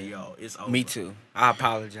was just like, yo, it's over. Me too. I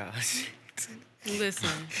apologize. Listen,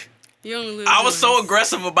 you only live I was so once.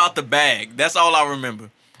 aggressive about the bag. That's all I remember.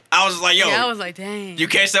 I was like, yo, Yeah, I was like, dang. you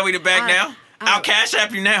can't sell me the bag now? I'll cash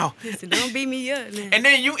app you now. Listen, don't beat me up now. And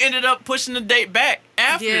then you ended up pushing the date back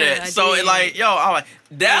after Yeah, that. I So did. like, yo, I'm like,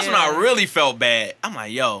 that's when I Yeah. really felt bad. I'm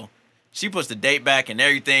like, yo, she puts the date back and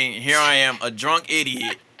everything. And here I am, a drunk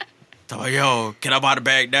idiot. So yo, can I buy the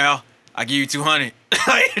bag now? I give you 200.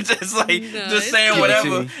 Like, just like, No, just it's saying cool.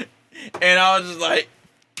 whatever. And I was just like,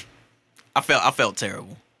 I felt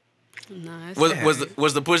terrible. Nah, it's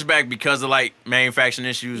Was the pushback because of like manufacturing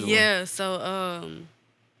issues? Or? Yeah, so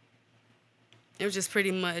it was just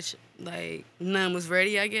pretty much like none was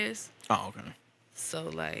ready, I guess. Oh, okay. So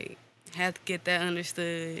like had to get that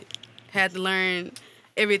understood. Had to learn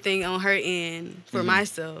everything on her end for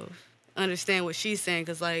myself. Understand what she's saying,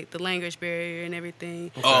 cause like the language barrier and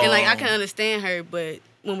everything. Oh. And like I can understand her, but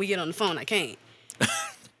when we get on the phone, I can't.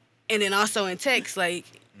 And then also in text, like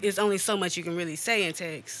it's only so much you can really say in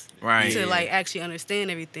text Right. to like actually understand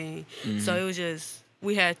everything. So it was just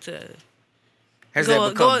we had to Has that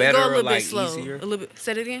become better go a or little like bit slow. easier? A little bit.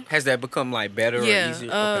 Say it again. Has that become like better Yeah. or easier?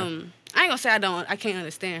 Okay. I ain't gonna say I can't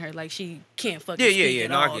understand her. Like she can't fucking Yeah, speak yeah. at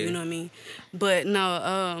No, I all. get You it. know what I mean? But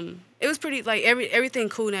no, it was pretty like everything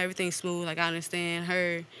cool and everything smooth. Like I understand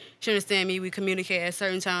her. She understand me. We communicate at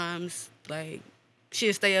certain times. Like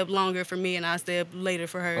she'll stay up longer for me and I'll stay up later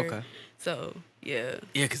for her. Okay. So Yeah.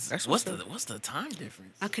 Yeah, cause That's what's what's the time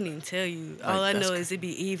difference? I couldn't even tell you. Like, All I that's know is it be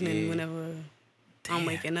evening Yeah. whenever Damn. I'm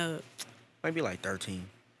waking up. Might be like 13.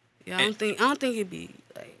 Yeah, I don't think it'd be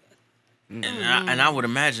like. And I would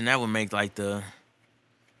imagine that would make like I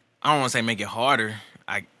don't want to say make it harder.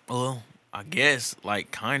 I guess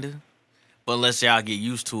like kind of, but let's y'all get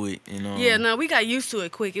used to it. Yeah, no, we got used to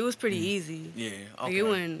it quick. It was pretty easy. Yeah. Like Okay.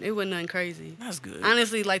 it wasn't nothing crazy. That's good.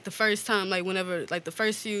 Honestly, like the first time, like whenever, like the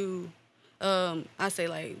first few, I say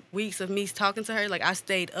like weeks of me talking to her, like I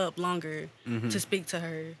stayed up longer to speak to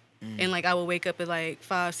her, and like I would wake up at like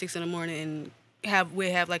 5, 6 in the morning and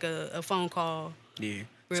we'd have like a phone call. Yeah.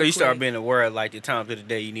 Real So you start quick. being aware of like the times of the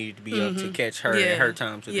day you needed to be up to catch her Yeah. at her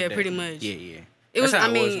times of the day. Yeah, pretty much. Yeah. It was. That's how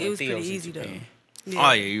I mean, when it was Theo pretty in easy though. Japan. Yeah.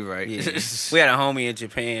 Oh yeah, you're right. Yeah. We had a homie in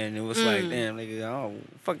Japan. It was like, damn, nigga,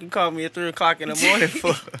 fucking called me at 3 o'clock in the morning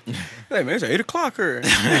for. Hey man, it's 8 o'clock here.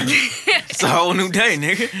 It's a whole new day,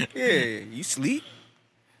 nigga. Yeah, you sleep?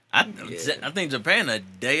 I think Japan a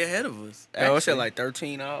day ahead of us. Oh, it's at actually. like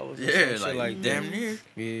 13 hours. or Yeah, some shit like damn near.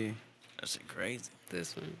 Yeah. That shit crazy.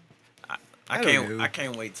 This one. I don't know. I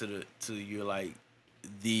can't wait till you're like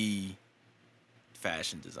the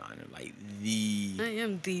fashion designer. Like I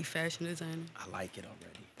am the fashion designer. I like it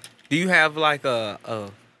already. Do you have like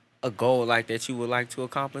a goal like that you would like to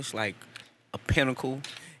accomplish, like a pinnacle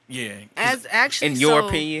Yeah. As actually, in your so,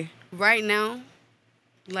 opinion? right now,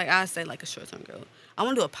 like I say, like a short term goal. I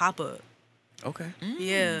want to do a pop up. Okay.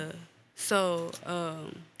 Yeah. So,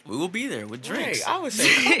 We will be there with drinks. I would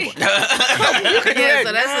say yeah,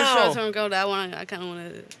 so that's now. a short term goal that I kind of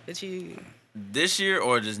want to achieve This year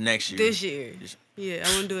or just next year? this year. Yeah, I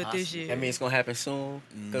want to do it this year. that means it's gonna happen soon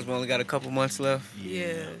because we only got a couple months left.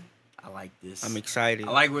 Yeah. I like this. I'm excited.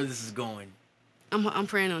 I like where this is going. I'm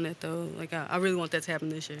praying on that though. Like I really want that to happen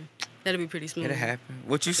this year. That'll be pretty smooth. It'll happen.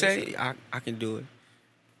 What you say? I can do it.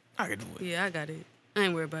 I can do it. Yeah, I got it. I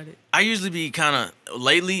ain't worried about it. I usually be kind of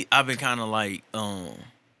lately. I've been kind of like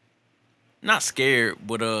not scared,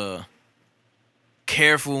 but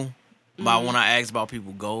careful about when I ask about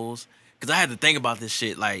people goals, because I had to think about this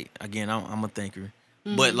shit. Like again, I'm a thinker,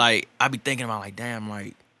 but like I be thinking about like, damn,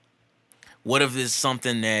 like what if it's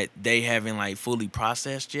something that they haven't like fully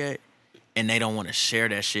processed yet, and they don't want to share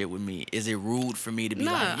that shit with me? Is it rude for me to be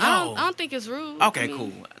Nah, like, yo? I don't think it's rude. Okay, I mean,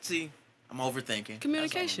 cool. See, I'm overthinking.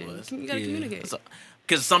 Communication. That's all it You gotta Yeah. communicate. was.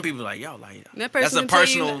 Because some people are like, yo, like That that's person a can tell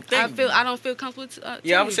you, personal thing. I don't feel comfortable.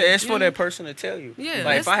 Yeah, I would say it's you for know? that person to tell you. Yeah,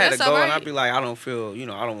 Like if I had a that's goal and alright. I'd be like, I don't feel,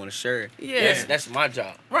 I don't want to share it. Yeah. That's my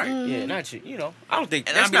job. Right. Yeah, not you. I don't think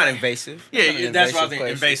And that's I'd be not like- invasive. Yeah, That's not an that's what I think.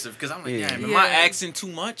 question. Invasive, because I'm like, Yeah. damn, am I Yeah. asking too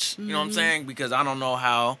much? You know what I'm saying? Because I don't know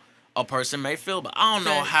how a person may feel, but I don't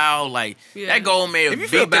know Facts. how like Yeah. that goal may have. If you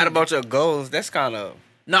feel bad about your goals, that's kind of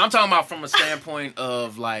No, I'm talking about from a standpoint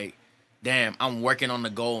of like, damn, I'm working on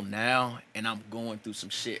the goal now, and I'm going through some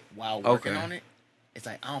shit while working Okay. on it. It's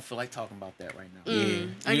like I don't feel like talking about that right now.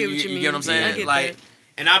 I get what you mean. get what I'm saying? I get Like, that.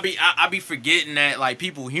 and I be forgetting that like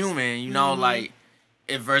people human, you know, like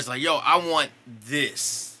if verse like, yo, I want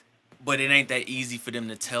this, but it ain't that easy for them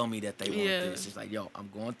to tell me that they want Yeah. this. It's like, yo, I'm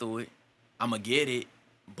going through it, I'ma get it,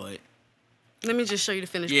 but Let me just show you the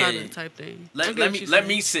finished Yeah. product type thing. I let get let what me you let saying.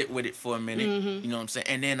 me sit with it for a minute. You know what I'm saying?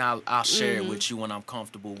 And then I'll share it with you when I'm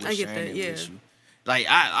comfortable with I get sharing that, it yeah. with you. Like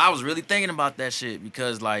I was really thinking about that shit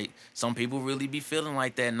because like some people really be feeling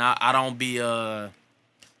like that, and I don't be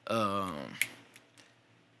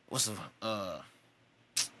what's the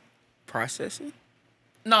processing.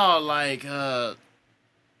 no like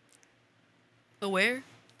Aware?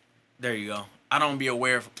 there you go. I don't be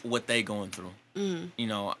aware of what they going through. You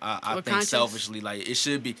know, I Or think conscious. selfishly, like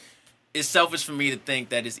it's selfish for me to think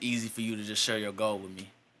that it's easy for you to just share your goal with me.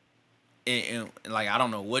 And like I don't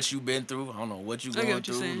know what you've been through. I don't know what you I get going what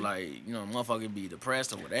you're through. saying. Like, you know, motherfucker be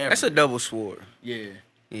depressed or whatever. That's a double sword. yeah.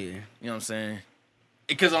 Yeah. You know what I'm saying?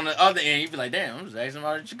 Because on the other end, you be like, damn, I'm just asking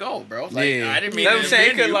about your goal, bro. Like, Yeah. I didn't mean That's to what I'm saying.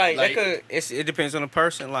 It offend could you. it depends on the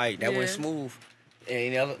person. Like that went Yeah. smooth.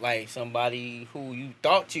 And the other, like somebody who you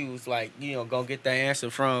thought you was like, gonna get the answer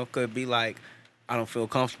from could be like, I don't feel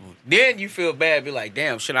comfortable. Then you feel bad, be like,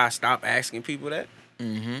 damn, should I stop asking people that?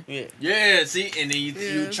 Mm-hmm. Yeah. Yeah, see? And then you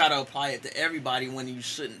Yeah. try to apply it to everybody when you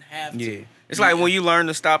shouldn't have to. Yeah. It's like when you learn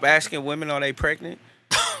to stop asking women, are they pregnant?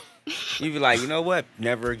 You be like, you know what?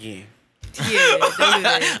 Never again. Yeah, don't do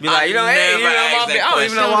that. Be like, hey, never asked that I don't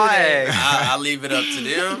even know question. why I Don't do asked. I leave it up to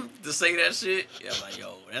them to say that shit. Yeah, I'm like,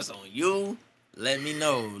 yo, that's on you. Let me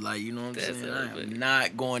know. Like, you know what I'm That's saying? so I funny. am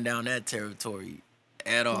not going down that territory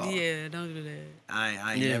at all. Yeah, don't do that.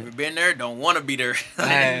 I ain't Yeah. never been there. Don't want to be there.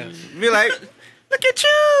 Be like, look at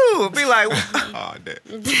you. Be like, Oh,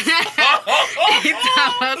 damn. He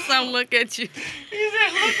talking about some look at you. He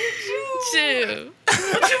said, look at you. Chill.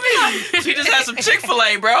 What you mean? She just had some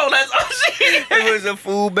Chick-fil-A, bro. That's all she. it was a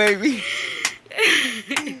fool, baby.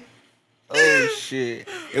 Oh shit!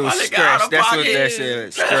 It was My nigga out stress. of That's what pocket. that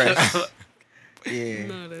said. Stress. Yeah.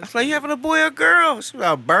 No, I that's was like, you having a boy or girl? It's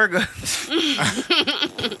about a burger.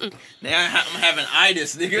 Now I'm having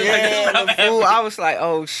itis, nigga. Yeah, Like, the fool. I was like,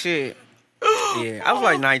 oh shit. Yeah, I was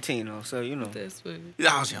like 19 though, so you know. that's funny.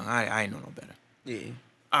 I was young. I ain't know no better. Yeah.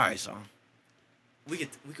 All right, so we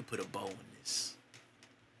could put a bow in this.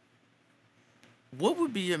 What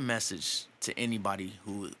would be your message to anybody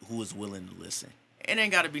who is willing to listen? It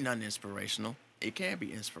ain't got to be nothing inspirational. It can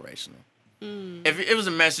be inspirational. If it was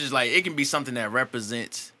a message, like, it can be something that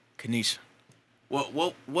represents Kanisha. What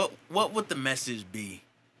would the message be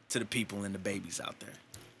to the people and the babies out there?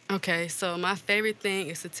 Okay, so my favorite thing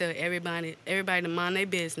is to tell everybody to mind their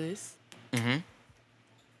business. Mm-hmm.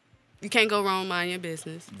 You can't go wrong minding your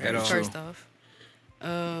business. At all. First off,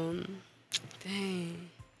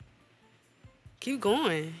 keep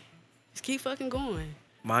going. Just keep fucking going.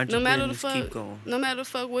 Mind No your matter the business, fuck, keep going. no matter the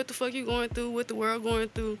fuck what the fuck you going through, what the world going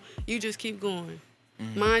through, you just keep going.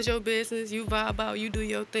 Mind your business. You vibe out. You do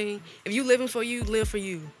your thing. If you living for you, live for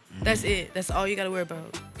you. That's it. That's all you gotta worry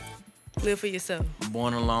about. Live for yourself.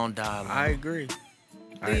 Born alone, die alone. I agree.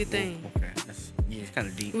 Do your thing. Okay, that's kind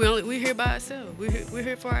of deep. We here by ourselves. We're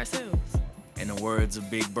here for ourselves. In the words of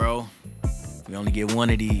Big Bro, we only get one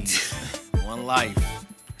of these. One life.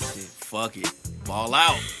 Shit, fuck it. Ball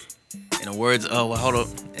out. In the words of, hold up.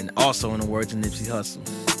 And also in the words of Nipsey Hussle.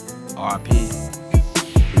 R.I.P.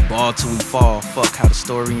 We ball till we fall. Fuck how the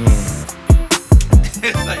story ends.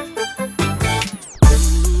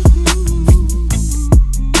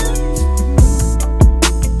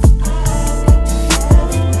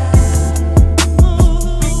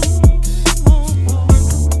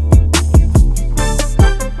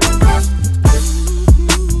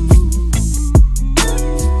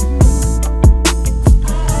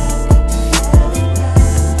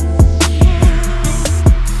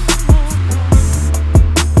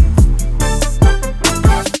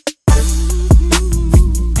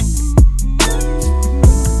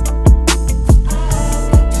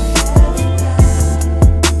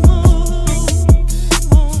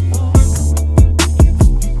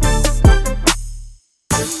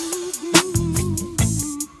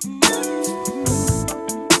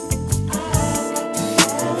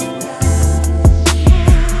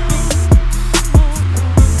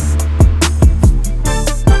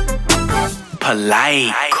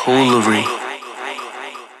 Polite coolery.